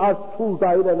bulunduğumuz arz tul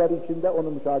daireleri içinde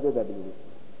onu müşahede edebiliriz.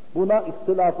 Buna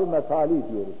ihtilaf-ı mesali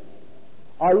diyoruz.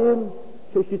 Ayın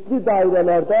çeşitli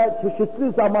dairelerde,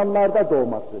 çeşitli zamanlarda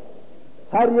doğması.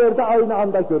 Her yerde aynı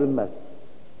anda görünmez.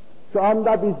 Şu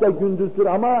anda bizde gündüzdür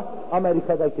ama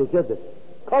Amerika'da gecedir.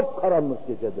 Kapkaranlık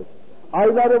gecedir.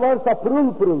 Ayları varsa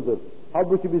pırıl pırıldır.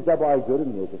 Halbuki bizde bu ay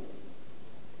görünmeyecek.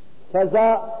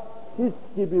 Keza sis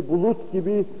gibi, bulut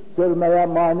gibi görmeye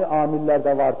mani amiller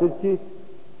de vardır ki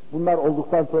bunlar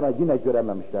olduktan sonra yine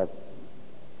görememişler.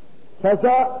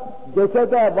 Keza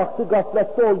gecede vakti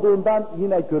gaflette olduğundan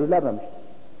yine görülememiştir.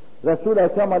 Resul-i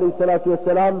Ekrem aleyhissalatu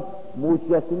vesselam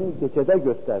mucizesini gecede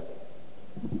gösterdi.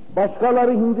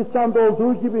 Başkaları Hindistan'da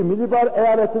olduğu gibi, Milibar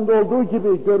eyaletinde olduğu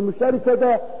gibi görmüşler ise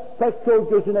de pek çoğu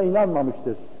gözüne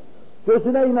inanmamıştır.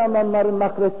 Gözüne inananların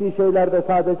naklettiği şeyler de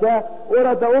sadece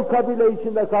orada o kabile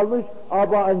içinde kalmış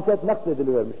aba encet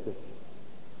nakledilivermiştir.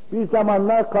 Bir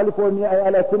zamanlar Kaliforniya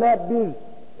eyaletine bir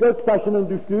gök taşının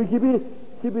düştüğü gibi,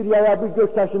 Sibirya'ya bir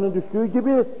gök taşının düştüğü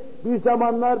gibi, bir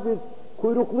zamanlar bir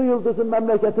kuyruklu yıldızın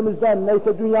memleketimizden,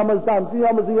 neyse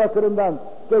dünyamızın yakınından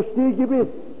geçtiği gibi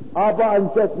aba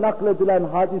encet nakledilen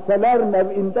hadiseler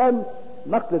nev'inden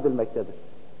nakledilmektedir.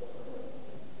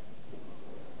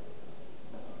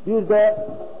 Bir de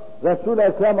Resul-i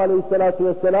Ekrem aleyhissalatu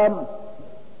vesselam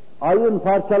ayın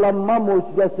parçalanma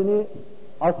mucizesini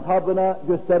ashabına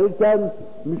gösterirken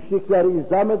müşrikleri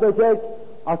izam edecek,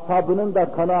 ashabının da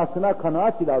kanaatine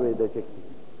kanaat ilave edecektir.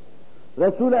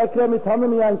 Resul-i Ekrem'i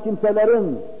tanımayan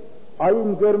kimselerin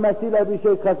ayın görmesiyle bir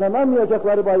şey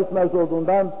kazanamayacakları bahis mevzu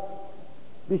olduğundan,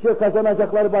 bir şey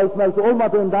kazanacakları bahis mevzu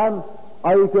olmadığından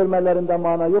ayı görmelerinde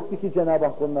mana yoktu ki Cenab-ı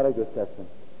Hak onlara göstersin.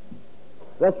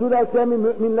 Resul-i Ekrem'i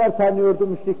müminler tanıyordu,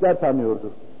 müşrikler tanıyordu.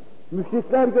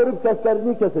 Müşrikler görüp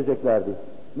seslerini keseceklerdi.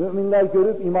 Müminler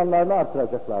görüp imanlarını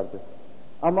artıracaklardı.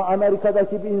 Ama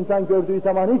Amerika'daki bir insan gördüğü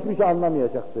zaman hiçbir şey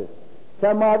anlamayacaktı.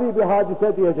 Semavi bir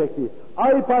hadise diyecekti.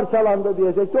 Ay parçalandı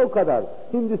diyecekti, o kadar.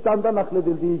 Hindistan'da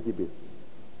nakledildiği gibi.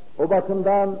 O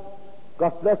bakımdan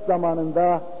gaflet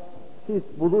zamanında sis,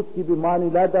 bulut gibi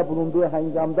maniler de bulunduğu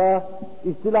hengamda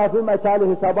ihtilaf-ı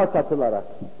metali hesaba katılarak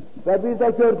ve bir de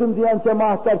gördüm diyen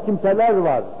cemaatler kimseler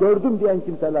var, gördüm diyen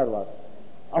kimseler var.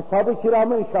 Ashab-ı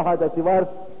kiramın şehadeti var,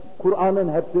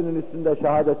 Kur'an'ın hepsinin üstünde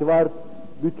şehadeti var.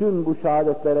 Bütün bu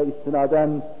şehadetlere istinaden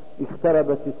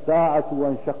İhterabeti s.a.s ve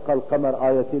enşakkal kamer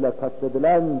ayetiyle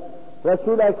kastedilen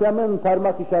Resul-i Ekrem'in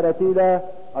parmak işaretiyle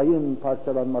ayın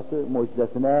parçalanması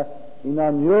mucizesine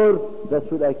inanıyor,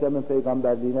 Resul-i Ekrem'in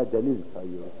peygamberliğine delil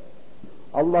sayıyor.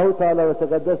 Allahu Teala ve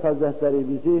Tekaddes Hazretleri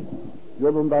bizi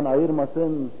yolundan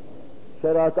ayırmasın,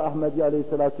 şeriat-ı Ahmedi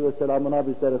Aleyhisselatü Vesselam'ına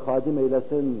bizleri hadim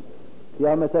eylesin,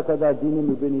 kıyamete kadar dini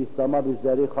mübini İslam'a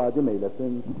bizleri hadim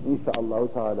eylesin inşallahü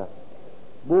teala.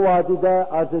 Bu vadide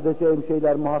arz edeceğim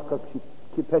şeyler muhakkak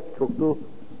ki pek çoktu.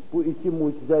 Bu iki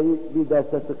mucizeyi bir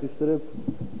derse sıkıştırıp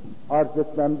arz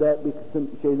etmemde bir kısım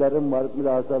şeylerim var,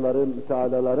 mülazalarım,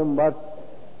 mütealalarım var.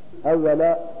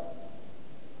 Evvela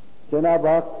Cenab-ı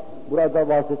Hak burada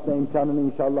bahsetme imkanını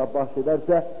inşallah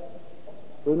bahşederse,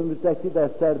 önümüzdeki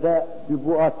derslerde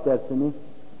nübuat dersini,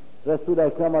 Resul-i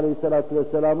Ekrem Aleyhisselatü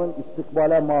Vesselam'ın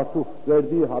istikbale matuf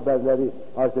verdiği haberleri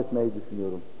arz etmeyi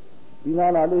düşünüyorum.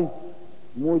 Binaenaleyh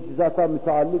mucizata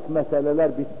müteallik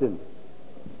meseleler bitsin.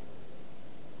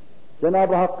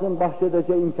 Cenab-ı Hakk'ın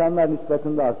bahşedeceği imkanlar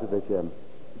nispetinde arz edeceğim.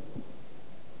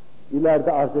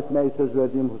 İleride arz etmeyi söz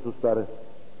verdiğim hususları.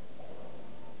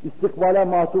 İstikbale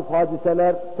matuf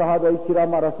hadiseler, sahabe-i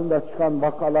kiram arasında çıkan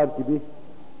vakalar gibi,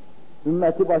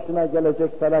 ümmeti başına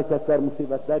gelecek felaketler,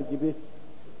 musibetler gibi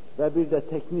ve bir de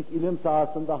teknik ilim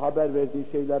sahasında haber verdiği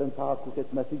şeylerin tahakkuk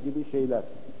etmesi gibi şeyler.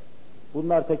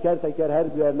 Bunlar teker teker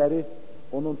her birerleri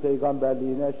onun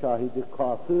peygamberliğine şahidi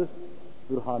katı,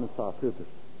 bürhan-ı satıdır.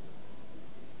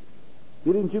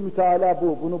 Birinci müteala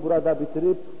bu. Bunu burada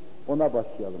bitirip ona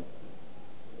başlayalım.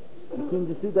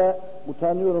 İkincisi de,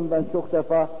 utanıyorum ben çok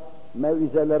defa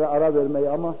mevizelere ara vermeyi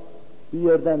ama bir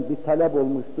yerden bir talep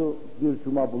olmuştu bir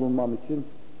cuma bulunmam için.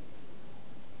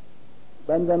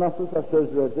 Ben de nasılsa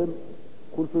söz verdim.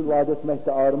 Kursul vaat etmek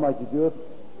de ağrıma gidiyor.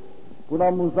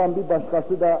 Buna munzam bir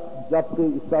başkası da yaptığı,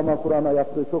 İslam'a, Kur'an'a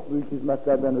yaptığı çok büyük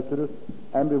hizmetlerden ötürü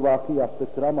emri vaki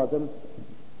yaptırtıramadım.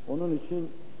 Onun için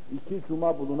 2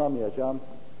 cuma bulunamayacağım.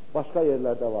 Başka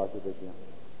yerlerde vaaz edeceğim.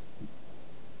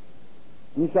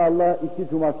 İnşallah 2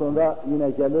 cuma sonra yine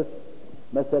gelir,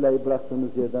 meseleyi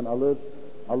bıraktığımız yerden alır,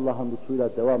 Allah'ın lütfuyla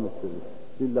devam ettirir.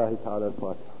 Lillahi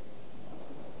Teala'l-Fatiha.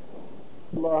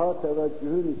 Allah'a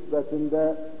teveccühü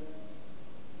nispetinde,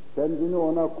 kendini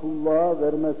ona kulluğa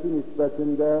vermesi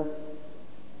nispetinde,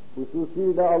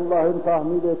 hususiyle Allah'ın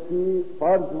tahmil ettiği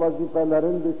farz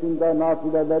vazifelerin dışında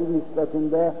nafilelerin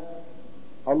nispetinde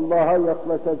Allah'a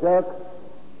yaklaşacak,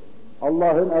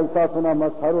 Allah'ın eltafına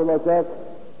mazhar olacak,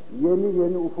 yeni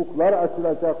yeni ufuklar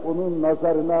açılacak onun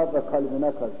nazarına ve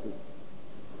kalbine karşı.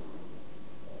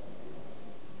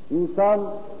 İnsan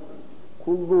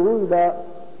kulluğuyla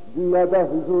dünyada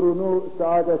huzurunu,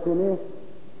 saadetini,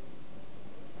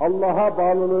 Allah'a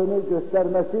bağlılığını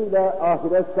göstermesiyle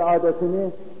ahiret saadetini,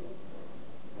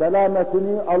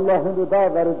 selametini, Allah'ın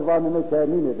rıda ve rıdvanını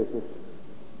temin edecek.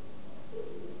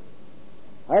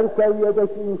 Her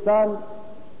seviyedeki insan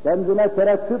kendine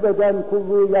terekküp eden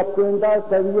kulluğu yaptığında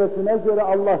seviyesine göre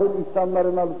Allah'ın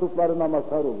ihsanlarına, lütuflarına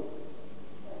mazhar olur.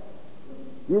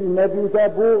 Bir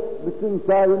nebide bu bütün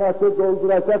kainatı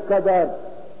dolduracak kadar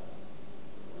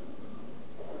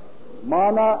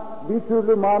bir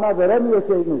türlü mana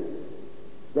veremeyeceğimiz,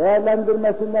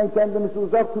 değerlendirmesinden kendimizi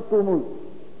uzak tuttuğumuz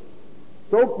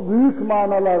çok büyük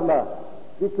manalarla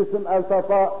bir kısım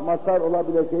eltafa mazhar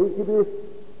olabileceği gibi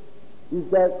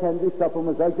biz de kendi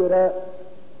çapımıza göre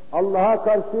Allah'a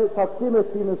karşı takdim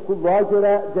ettiğimiz kulluğa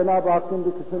göre Cenab-ı Hakk'ın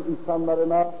bir kısım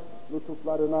ihsanlarına,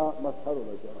 lütuflarına mazhar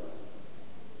olacağız.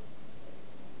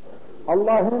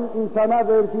 Allah'ın insana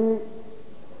verdiği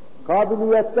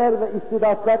kabiliyetler ve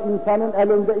istidatlar insanın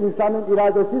elinde, insanın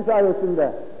iradesi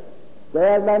sayesinde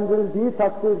değerlendirildiği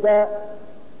takdirde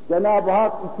Cenab-ı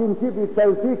Hak ikinci bir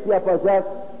tevfik yapacak,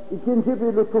 ikinci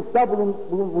bir lütufta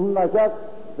bulunacak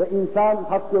ve insan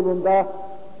hak yolunda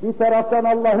bir taraftan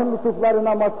Allah'ın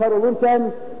lütuflarına mazhar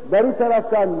olurken, beri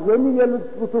taraftan yeni yeni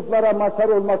lütuflara mazhar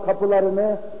olma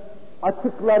kapılarını,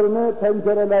 açıklarını,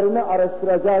 pencerelerini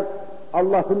araştıracak,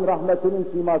 Allah'ın rahmetinin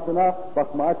simasına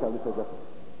bakmaya çalışacak.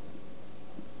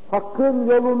 Hakkın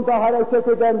yolunda hareket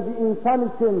eden bir insan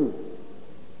için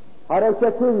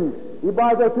hareketin,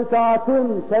 ibadeti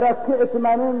taatın, terakki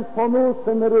etmenin sonu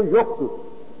sınırı yoktur.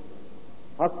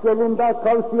 Hak yolunda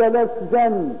tavsiyeler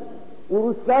çizen,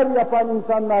 uruşlar yapan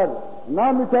insanlar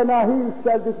namütenahi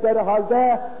yükseldikleri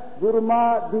halde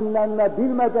durma, dinlenme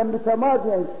bilmeden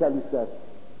mütemadiyen yükselmişler.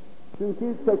 Çünkü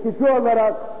çekici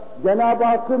olarak Cenab-ı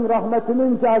Hakk'ın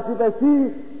rahmetinin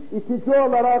cazibesi, itici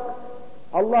olarak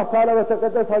Allah Teala ve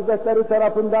Tekaddes Hazretleri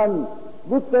tarafından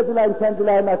lütfedilen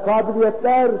kendilerine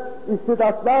kabiliyetler,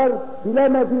 istidatlar,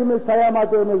 bilemediğimiz,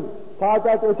 sayamadığımız,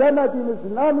 tadat edemediğimiz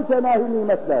namütenahi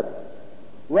nimetler.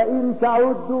 وَاِنْ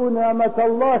تَعُدُّوا نِعْمَةَ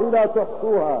اللّٰهِ لَا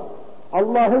تُحْصُوهَا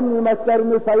Allah'ın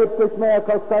nimetlerini sayıp geçmeye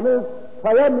kalksanız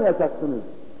sayamayacaksınız.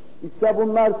 İşte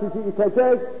bunlar sizi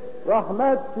itecek,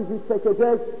 rahmet sizi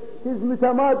çekecek, siz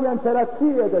mütemadiyen terakki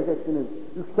edeceksiniz,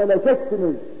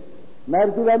 yükseleceksiniz.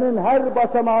 Merdivenin her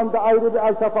basamağında ayrı bir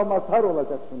altafa mazhar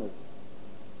olacaksınız.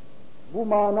 Bu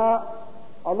mana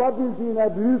alabildiğine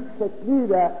büyük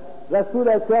şekliyle Resul-i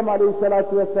Ekrem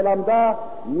Aleyhisselatü Vesselam'da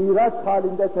miras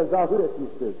halinde tezahür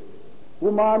etmiştir.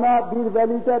 Bu mana bir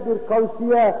velide, bir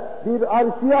kavsiye, bir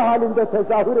arşiye halinde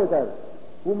tezahür eder.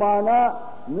 Bu mana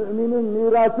müminin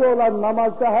miracı olan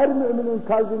namazda her müminin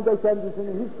kalbinde kendisini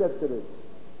hissettirir.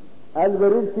 El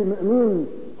verir ki mümin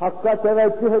Hakk'a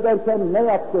teveccüh ederken ne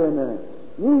yaptığını,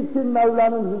 niçin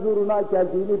Mevla'nın huzuruna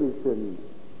geldiğini bilsin.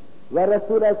 Ve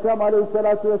Resul-i Ekrem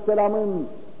Aleyhisselatü Vesselam'ın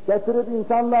getirip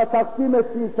insanlığa takdim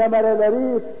ettiği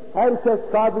semereleri herkes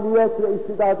kabiliyet ve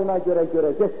istidadına göre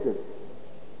görecektir.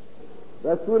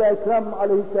 Resul-i Ekrem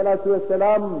Aleyhisselatü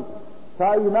Vesselam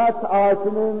kainat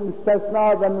ağacının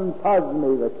müstesna ve mümtaz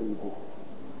meyvesiydi.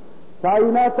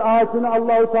 Kainat ağacını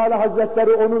Allah-u Teala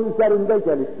Hazretleri onun üzerinde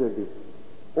geliştirdi.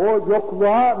 O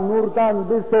yokluğa nurdan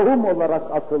bir tohum olarak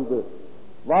atıldı.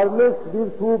 Varlık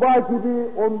bir tuğba gibi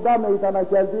onda meydana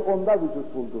geldi, onda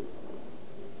vücut buldu.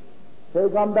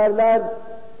 Peygamberler,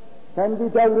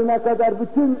 kendi devrine kadar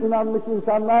bütün inanmış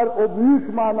insanlar o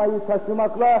büyük manayı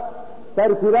taşımakla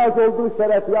serfiraz oldu,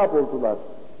 şerefyap oldular.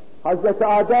 Hazreti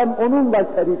Adem onunla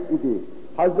şerif idi.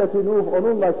 Hazreti Nuh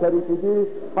onunla şerif idi.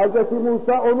 Hazreti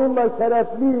Musa onunla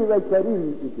şerefli ve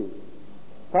kerim idi.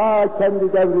 Ta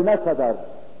kendi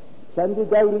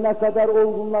devrine kadar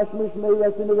olgunlaşmış,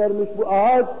 meyvesini vermiş bu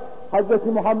ağaç, Hazreti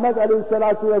Muhammed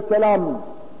Aleyhisselatü Vesselam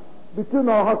bütün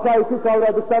o hakaiki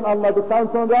kavradıktan, anladıktan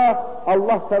sonra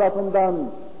Allah tarafından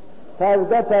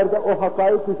perde perde o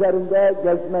hakaik üzerinde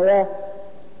gezmeye,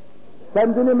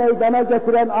 kendini meydana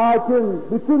getiren ağacın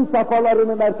bütün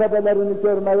safhalarını, mertebelerini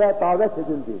görmeye davet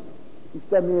edildi.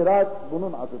 İşte Miraç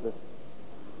bunun adıdır.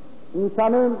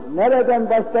 İnsanın nereden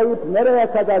başlayıp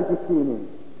nereye kadar gittiğini,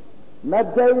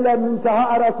 mebde ile münteha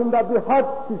arasında bir hat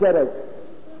çizerek,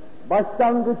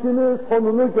 başlangıcını,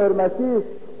 sonunu görmesi,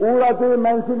 uğradığı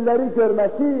menzilleri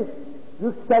görmesi,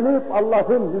 yükselip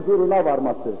Allah'ın huzuruna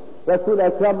varması. Resul-i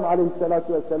Ekrem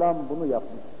Aleyhisselatü Vesselam bunu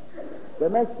yapmış.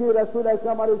 Demek ki Resul-i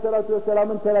Ekrem Aleyhisselatü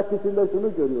Vesselam'ın terakkisinde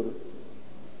şunu görüyoruz.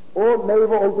 O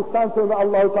meyve olduktan sonra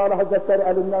Allah-u Teala Hazretleri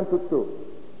elinden tuttu.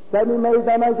 Seni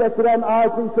meydana getiren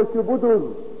ağacın kökü budur,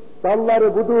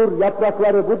 dalları budur,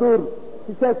 yaprakları budur,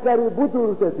 çiçekleri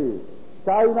budur dedi.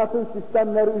 Kainatın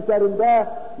sistemleri üzerinde,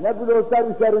 nebulozlar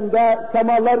üzerinde,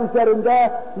 semalar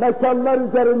üzerinde, mekanlar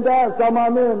üzerinde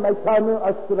zamanı, mekanı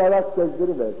açtırarak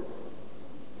gezdiriver.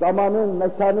 Zamanın,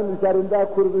 mekanın üzerinde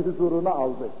kurdu huzuruna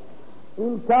aldı.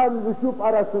 İnsan vücut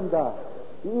arasında,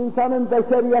 insanın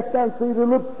beşeriyetten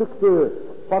sıyrılıp çıktığı,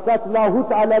 fakat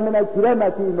lahut alemine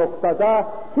giremediği noktada,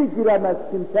 ki giremez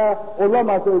kimse,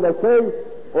 olamaz öyle şey,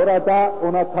 orada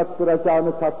ona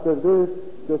tattıracağını tattırdı,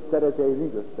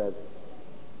 göstereceğini gösterdi.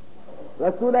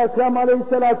 Resul-i Ekrem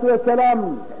Aleyhisselatü Vesselam,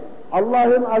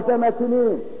 Allah'ın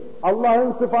azametini,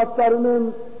 Allah'ın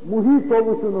sıfatlarının muhit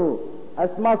oluşunu,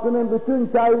 esmasının bütün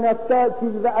kainatta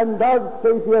çiz ve endaz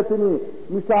keyfiyetini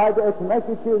müşahede etmek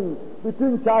için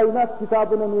bütün kainat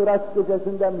kitabını Miraç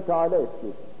gecesinde müşahede etti.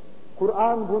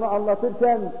 Kur'an bunu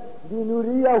anlatırken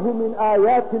بِنُرِيَهُ مِنْ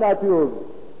آيَاتِنَا diyor.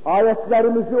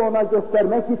 Ayetlerimizi ona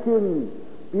göstermek için,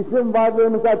 bizim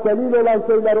varlığımıza delil olan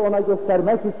şeyleri ona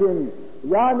göstermek için,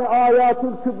 yani ayatül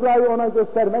kübrayı ona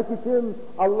göstermek için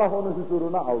Allah onu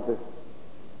huzuruna aldı.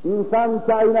 İnsan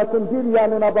kainatın bir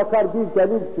yanına bakar, bir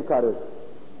delil çıkarır.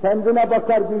 Kendine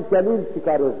bakar, bir delil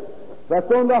çıkarır. Ve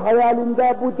sonra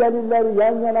hayalinde bu delilleri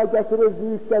yan yana getirir,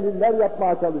 büyük deliller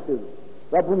yapmaya çalışır.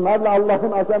 Ve bunlarla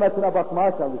Allah'ın azametine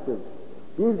bakmaya çalışır.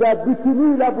 Bir de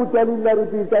bütünüyle bu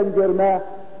delilleri birden görme,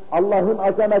 Allah'ın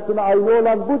azametine aynı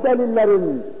olan bu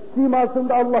delillerin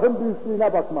simasında Allah'ın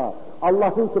büyüklüğüne bakma,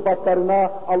 Allah'ın sıfatlarına,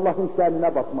 Allah'ın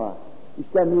şanına bakma.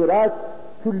 İşte Miraç,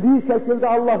 külli şekilde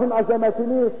Allah'ın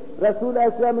azametini Resul-i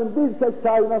Ekrem'in birçok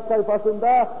kainat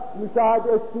sayfasında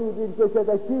müşahede ettiği bir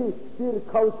gecedeki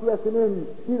bir kavsiyesinin,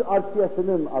 bir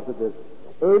arşiyesinin adıdır.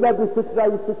 Öyle bir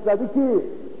sıçrayı sıçradı ki,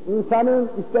 insanın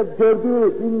işte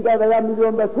gördüğü binde veya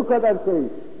milyonda şu kadar şey,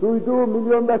 duyduğu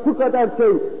milyonda şu kadar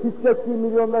şey, hissettiği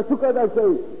milyonda şu kadar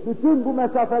şey, bütün bu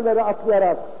mesafeleri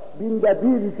atlayarak, binde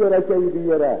bir göreceği bir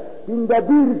yere, binde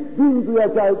bin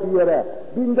duyacağı bir yere,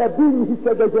 binde bin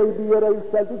hissedeceği bir yere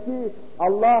yükseldi ki,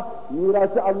 Allah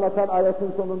miracı anlatan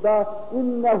ayetin sonunda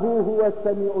innehu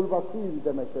huves-semi'ul basir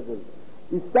demektedir.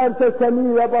 İsterse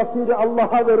semi ve basiri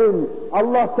Allah'a verin,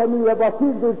 Allah semi ve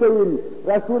basirdir deyin,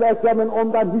 Resul-i Ekrem'in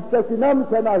ondan hissesine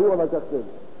mütenahi olacaktır.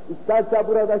 İsterse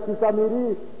buradaki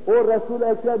zamiri, o Resul-i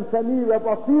Ekrem semi ve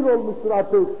basir olmuştur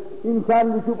artık,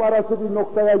 insan vücut arası bir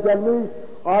noktaya gelmiş,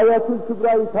 ayet-ül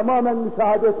kübrayı tamamen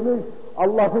müşahede etmiş,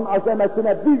 Allah'ın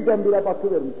azametine birdenbire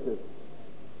bakıvermiştir.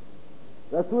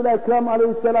 Resul-i Ekrem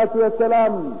Aleyhisselatü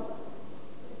Vesselam,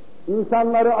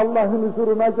 İnsanları Allah'ın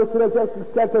huzuruna götürecek,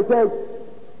 yükseltecek,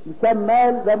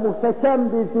 mükemmel ve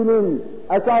muhteşem bir dinin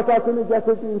esasatını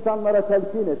getirdi, insanlara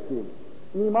telkin etti.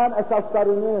 İman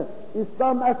esaslarını,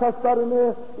 İslam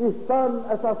esaslarını, ihsan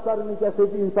esaslarını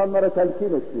getirdi, insanlara telkin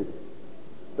etti.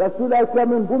 Resul-i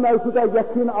Ekrem'in bu mevzuda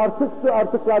yakın artıktı,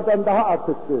 artıklardan daha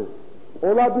artıktı.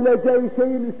 Olabileceği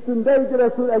şeyin üstündeydi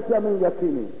Resul-i Ekrem'in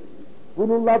yakini.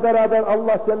 Bununla beraber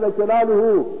Allah Celle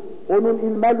Celaluhu onun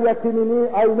ilmel yakinini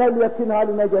aynel yakin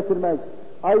haline getirmek,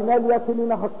 aynel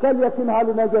yakinini hakkal yakin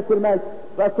haline getirmek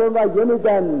ve sonra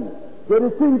yeniden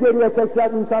gerisin geriye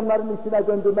tekrar insanların içine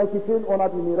döndürmek için ona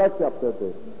bir miraç yaptırdı.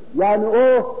 Yani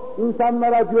o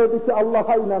insanlara diyordu ki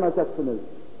Allah'a inanacaksınız,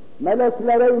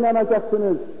 meleklere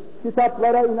inanacaksınız,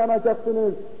 kitaplara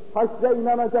inanacaksınız, haşre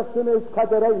inanacaksınız,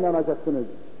 kadere inanacaksınız.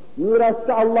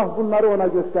 Miraçta Allah bunları ona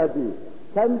gösterdi.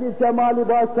 Kendi cemali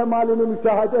ve kemalini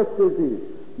müşahede ettirdi.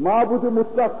 Mabudu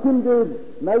mutlak kimdir,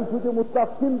 mevcudu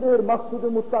mutlak kimdir,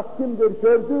 maksudu mutlak kimdir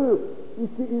gördü,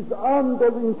 içi izan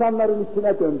dolu insanların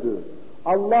içine döndü.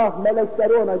 Allah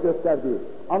melekleri ona gösterdi.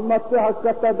 Anlattığı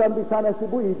hakikatlerden bir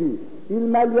tanesi bu idi.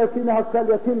 İlmel yakini hakkal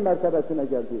yakin mertebesine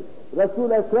geldi.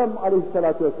 Resul-i Ekrem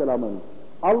aleyhissalatu vesselamın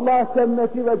Allah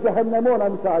cenneti ve cehennemi ona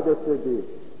müşahede ettirdi.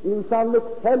 İnsanlık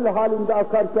sel halinde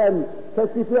akarken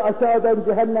kesifi aşağıdan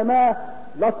cehenneme,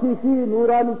 latifi,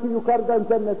 nuranisi yukarıdan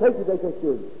cennete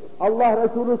gidecektir. Allah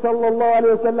Resulü sallallahu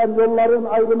aleyhi ve sellem yolların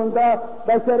ayrımında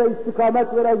beşere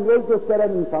istikamet veren, yol gösteren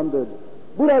insandır.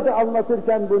 Burada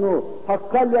anlatırken bunu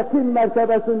hakkal yakin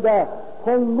mertebesinde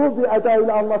konulu bir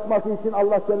edayla anlatması için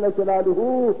Allah Celle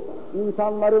Celaluhu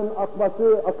insanların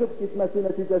akıp gitmesi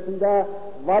neticesinde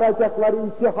varacakları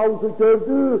iki havuzu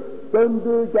gördü,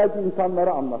 döndü, geldi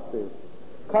insanlara anlattı.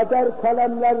 Kader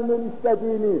kalemlerinin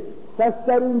istediğini,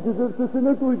 seslerin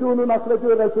cızırtısını duyduğunu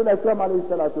naklediyor Resul-i Ekrem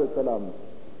aleyhissalatu vesselam.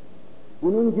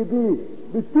 Bunun gibi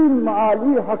bütün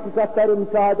meali hakikatleri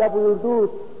müşahede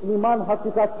buyurdu, iman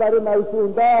hakikatleri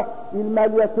mevzuunda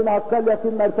ilmel yakin, hakkal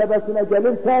yakin mertebesine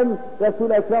gelirken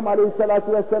Resul-i Ekrem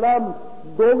aleyhissalatu vesselam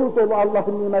dolu dolu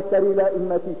Allah'ın nimetleriyle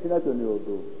ümmeti içine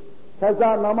dönüyordu.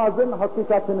 Keza namazın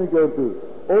hakikatini gördü,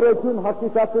 orucun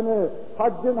hakikatini,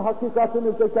 haccın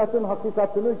hakikatini, zekatın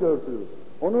hakikatini gördü.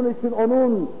 Onun için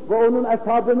onun ve onun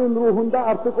eshabının ruhunda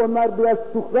artık onlar birer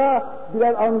sukra,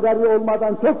 birer angarya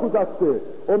olmadan çok uzaktı.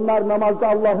 Onlar namazda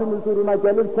Allah'ın huzuruna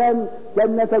gelirken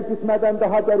cennete gitmeden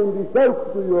daha derin bir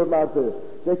zevk duyuyorlardı.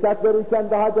 Zekat verirken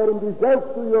daha derin bir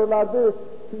zevk duyuyorlardı.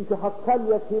 Çünkü hakkal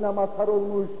yakine mazhar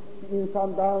olmuş bir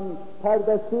insandan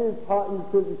perdesiz,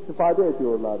 hailsiz istifade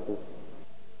ediyorlardı.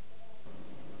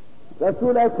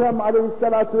 Resul-i Ekrem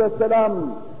aleyhissalatu vesselam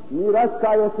Miraç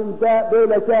sayesinde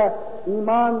böylece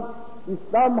iman,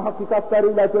 İslam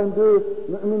hakikatleriyle döndü,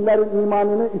 müminlerin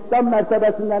imanını İslam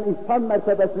mertebesinden ihsan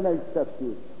mertebesine yükseltti.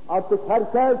 Artık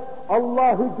herkes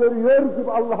Allah'ı görüyor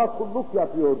gibi Allah'a kulluk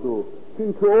yapıyordu.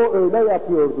 Çünkü o öyle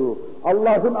yapıyordu.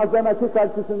 Allah'ın azameti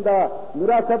karşısında,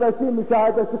 mürakabesi,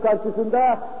 müşahedesi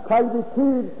karşısında kalbi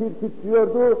tir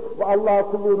titriyordu ve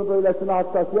Allah'a kulluğunu böylesine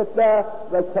hassasiyetle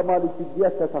ve kemal-i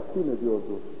ciddiyetle takdim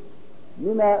ediyordu.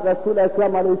 Yine Resul-i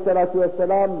Ekrem aleyhissalatu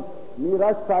vesselam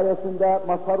Miraç sayesinde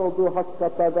mazhar olduğu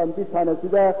hakikatlerden bir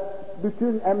tanesi de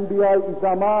bütün enbiya-i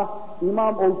izama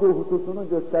imam olduğu hususunu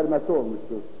göstermesi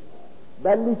olmuştur.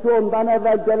 Belli ki ondan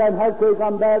evvel gelen her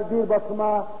peygamber bir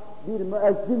bakıma bir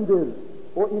müezzindir.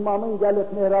 O imamın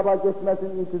gelip mihraba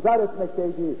geçmesini intizar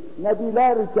etmekteydi.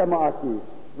 Nebiler cemaati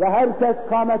ve herkes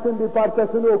kâmetin bir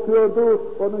parçasını okuyordu,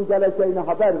 onun geleceğini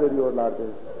haber veriyorlardı.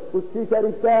 Kutsi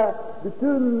Şerif'te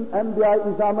bütün enbiya-i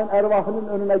izamın ervahının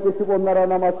önüne geçip onlara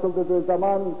namaz kıldırdığı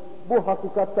zaman bu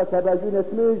hakikatte tebeyyün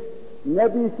etmiş,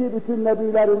 Nebisi bütün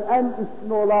nebilerin en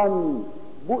üstünü olan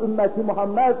bu ümmeti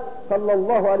Muhammed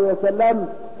sallallahu aleyhi ve sellem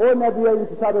o nebiye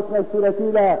intisap etmek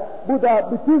suretiyle bu da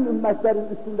bütün ümmetlerin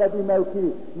üstünde bir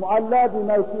mevki, mualla bir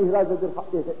mevki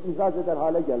ihraz eder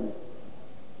hale gelmiş.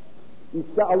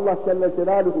 İşte Allah Celle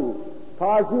Celaluhu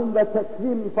tazim ve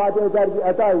tekrim ifade eder bir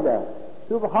eda ile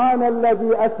Subhanellezî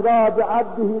esrâ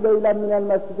bi'abdihi leylen minel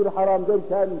mescidil haram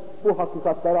derken bu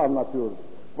hakikatleri anlatıyor.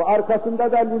 Ve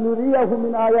arkasında da linuriyehu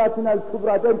min ayatinel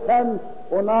kübra derken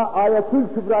ona ayetül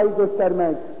kübrayı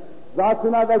göstermek,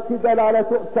 zatına veki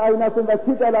delaleti, kainatın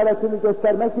veki delaletini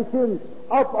göstermek için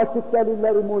açık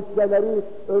delilleri, mucizeleri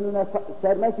önüne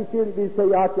sermek için bir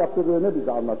seyahat yaptırdığını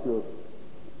bize anlatıyor.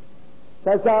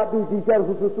 Keza bir diğer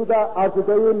hususu da arz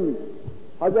edeyim.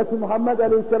 Hz. Muhammed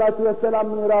Aleyhisselatü Vesselam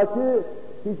miracı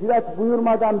hicret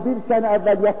buyurmadan bir sene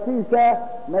evvel yaptıysa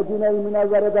Medine-i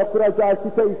Münevvere'de kuracağı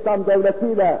site İslam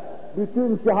devletiyle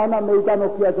bütün cihana meydan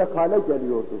okuyacak hale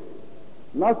geliyordu.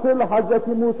 Nasıl Hz.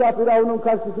 Musa Firavun'un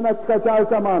karşısına çıkacağı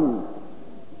zaman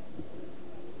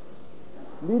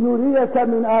لِنُرِيَكَ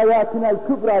مِنْ آيَاتِنَا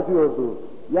الْكُبْرَى diyordu.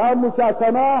 Ya Musa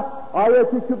sana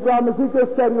ayet-i kübramızı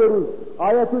gösteriyoruz.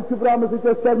 Ayet-i kübramızı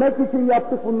göstermek için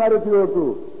yaptık bunları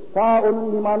diyordu. Ta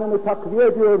onun imanını takviye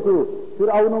ediyordu.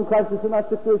 Firavun'un karşısına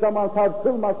çıktığı zaman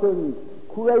sarsılmasın,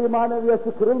 kuvve-i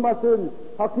maneviyesi kırılmasın,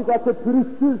 hakikati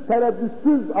pürüzsüz,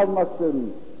 tereddütsüz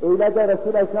almasın. Öyle de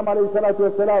Resul-i Ekrem Aleyhisselatü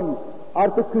Vesselam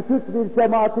artık küçük bir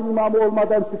cemaatin imamı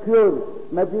olmadan çıkıyor.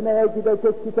 Medine'ye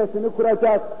gidecek, kitesini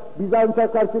kuracak,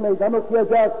 Bizans'a karşı meydan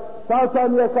okuyacak,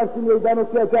 Sasani'ye karşı meydan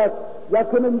okuyacak,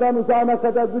 yakınından uzağına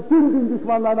kadar bütün din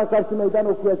düşmanlarına karşı meydan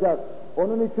okuyacak.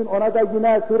 Onun için ona da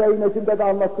yine Sure-i Necm'de de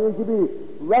anlattığı gibi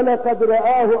وَلَقَدْ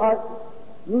رَآهُ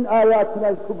مِنْ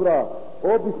آيَاتِنَا الْكُبْرَى O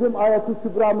bizim ayet-i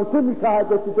kübramızı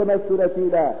müşahadesi demek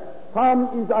suretiyle tam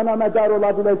izana medar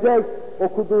olabilecek,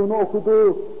 okuduğunu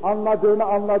okudu, anladığını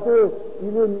anladı,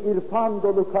 ilim, irfan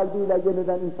dolu kalbiyle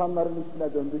yeniden insanların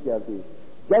içine döndü geldi.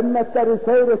 Cennetleri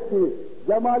seyretti,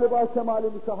 cemali başemali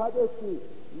müşahede etti.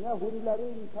 Ne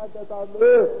hurilerin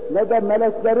perdedarlığı, ne de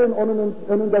meleklerin onun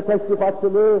önünde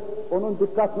teşrifatçılığı, onun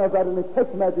dikkat nazarını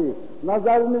çekmedi.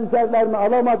 Nazarını üzerlerine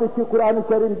alamadı ki Kur'an-ı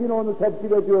Kerim yine onu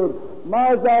tefsir ediyor.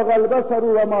 مَا زَاغَ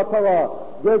الْبَصَرُ وَمَا طَغَى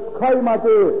Göz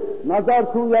kaymadı,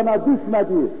 nazar tuğyana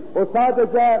düşmedi. O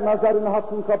sadece nazarını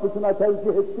hakkın kapısına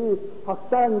tevcih etti,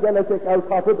 haktan gelecek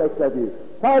evkafı bekledi.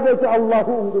 Sadece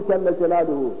Allah'ı umdu Celle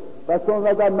Celaluhu. Ve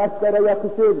sonra da mertlere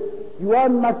yakışır,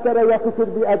 yuvan mertlere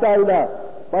yakışır bir edayla,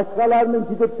 başkalarının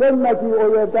gidip dönmediği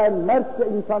o yerden mertçe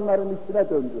insanların içine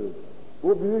döndü.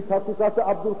 Bu büyük hakikati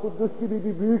Abdülkuddus gibi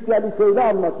bir büyük veli şöyle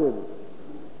anlatır.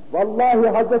 Vallahi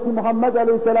Hz. Muhammed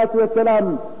Aleyhisselatü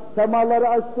Vesselam semaları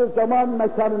açtı, zaman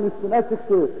mekanın üstüne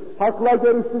çıktı. Hakla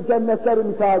görüştü, cennetleri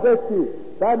müşahede etti.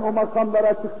 Ben o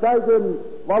makamlara çıksaydım,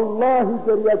 vallahi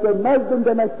geriye dönmezdim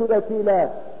demek suretiyle,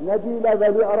 Nebi ile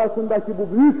veli arasındaki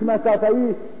bu büyük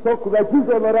mesafeyi çok veciz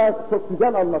olarak çok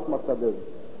güzel anlatmaktadır.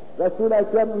 Resul-i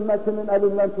Ekrem ümmetinin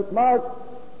elinden tutmak,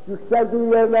 yükseldiği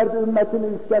yerlerde ümmetini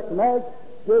yükseltmek,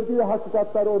 gördüğü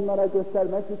hakikatları onlara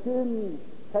göstermek için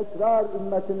tekrar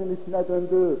ümmetinin içine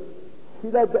döndü.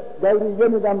 Şile devri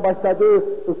yeniden başladı,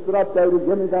 ıstırap devri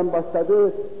yeniden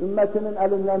başladı. Ümmetinin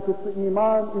elinden tuttu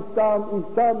iman, İslam,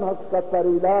 ihsan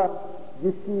hakikatlarıyla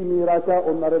gittiği miraca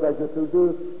onları da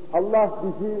götürdü. Allah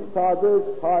bizi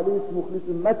sadık, halis, muhlis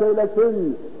ümmet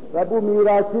eylesin ve bu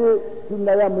miracı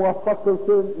cümleye muvaffak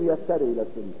kılsın, müyesser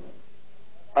eylesin.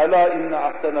 Ela inne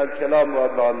ahsenel kelam ve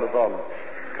erla'an nizam.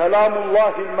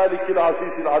 Kelamullahil melikil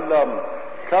azizil allam.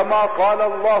 Kama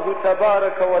kâlallahu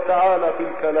tebâreke ve teâlâ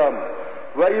fil kelam.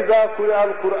 Ve izâ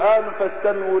kure'el Kur'ân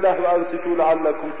festemi'û leh ve ansitû leallekum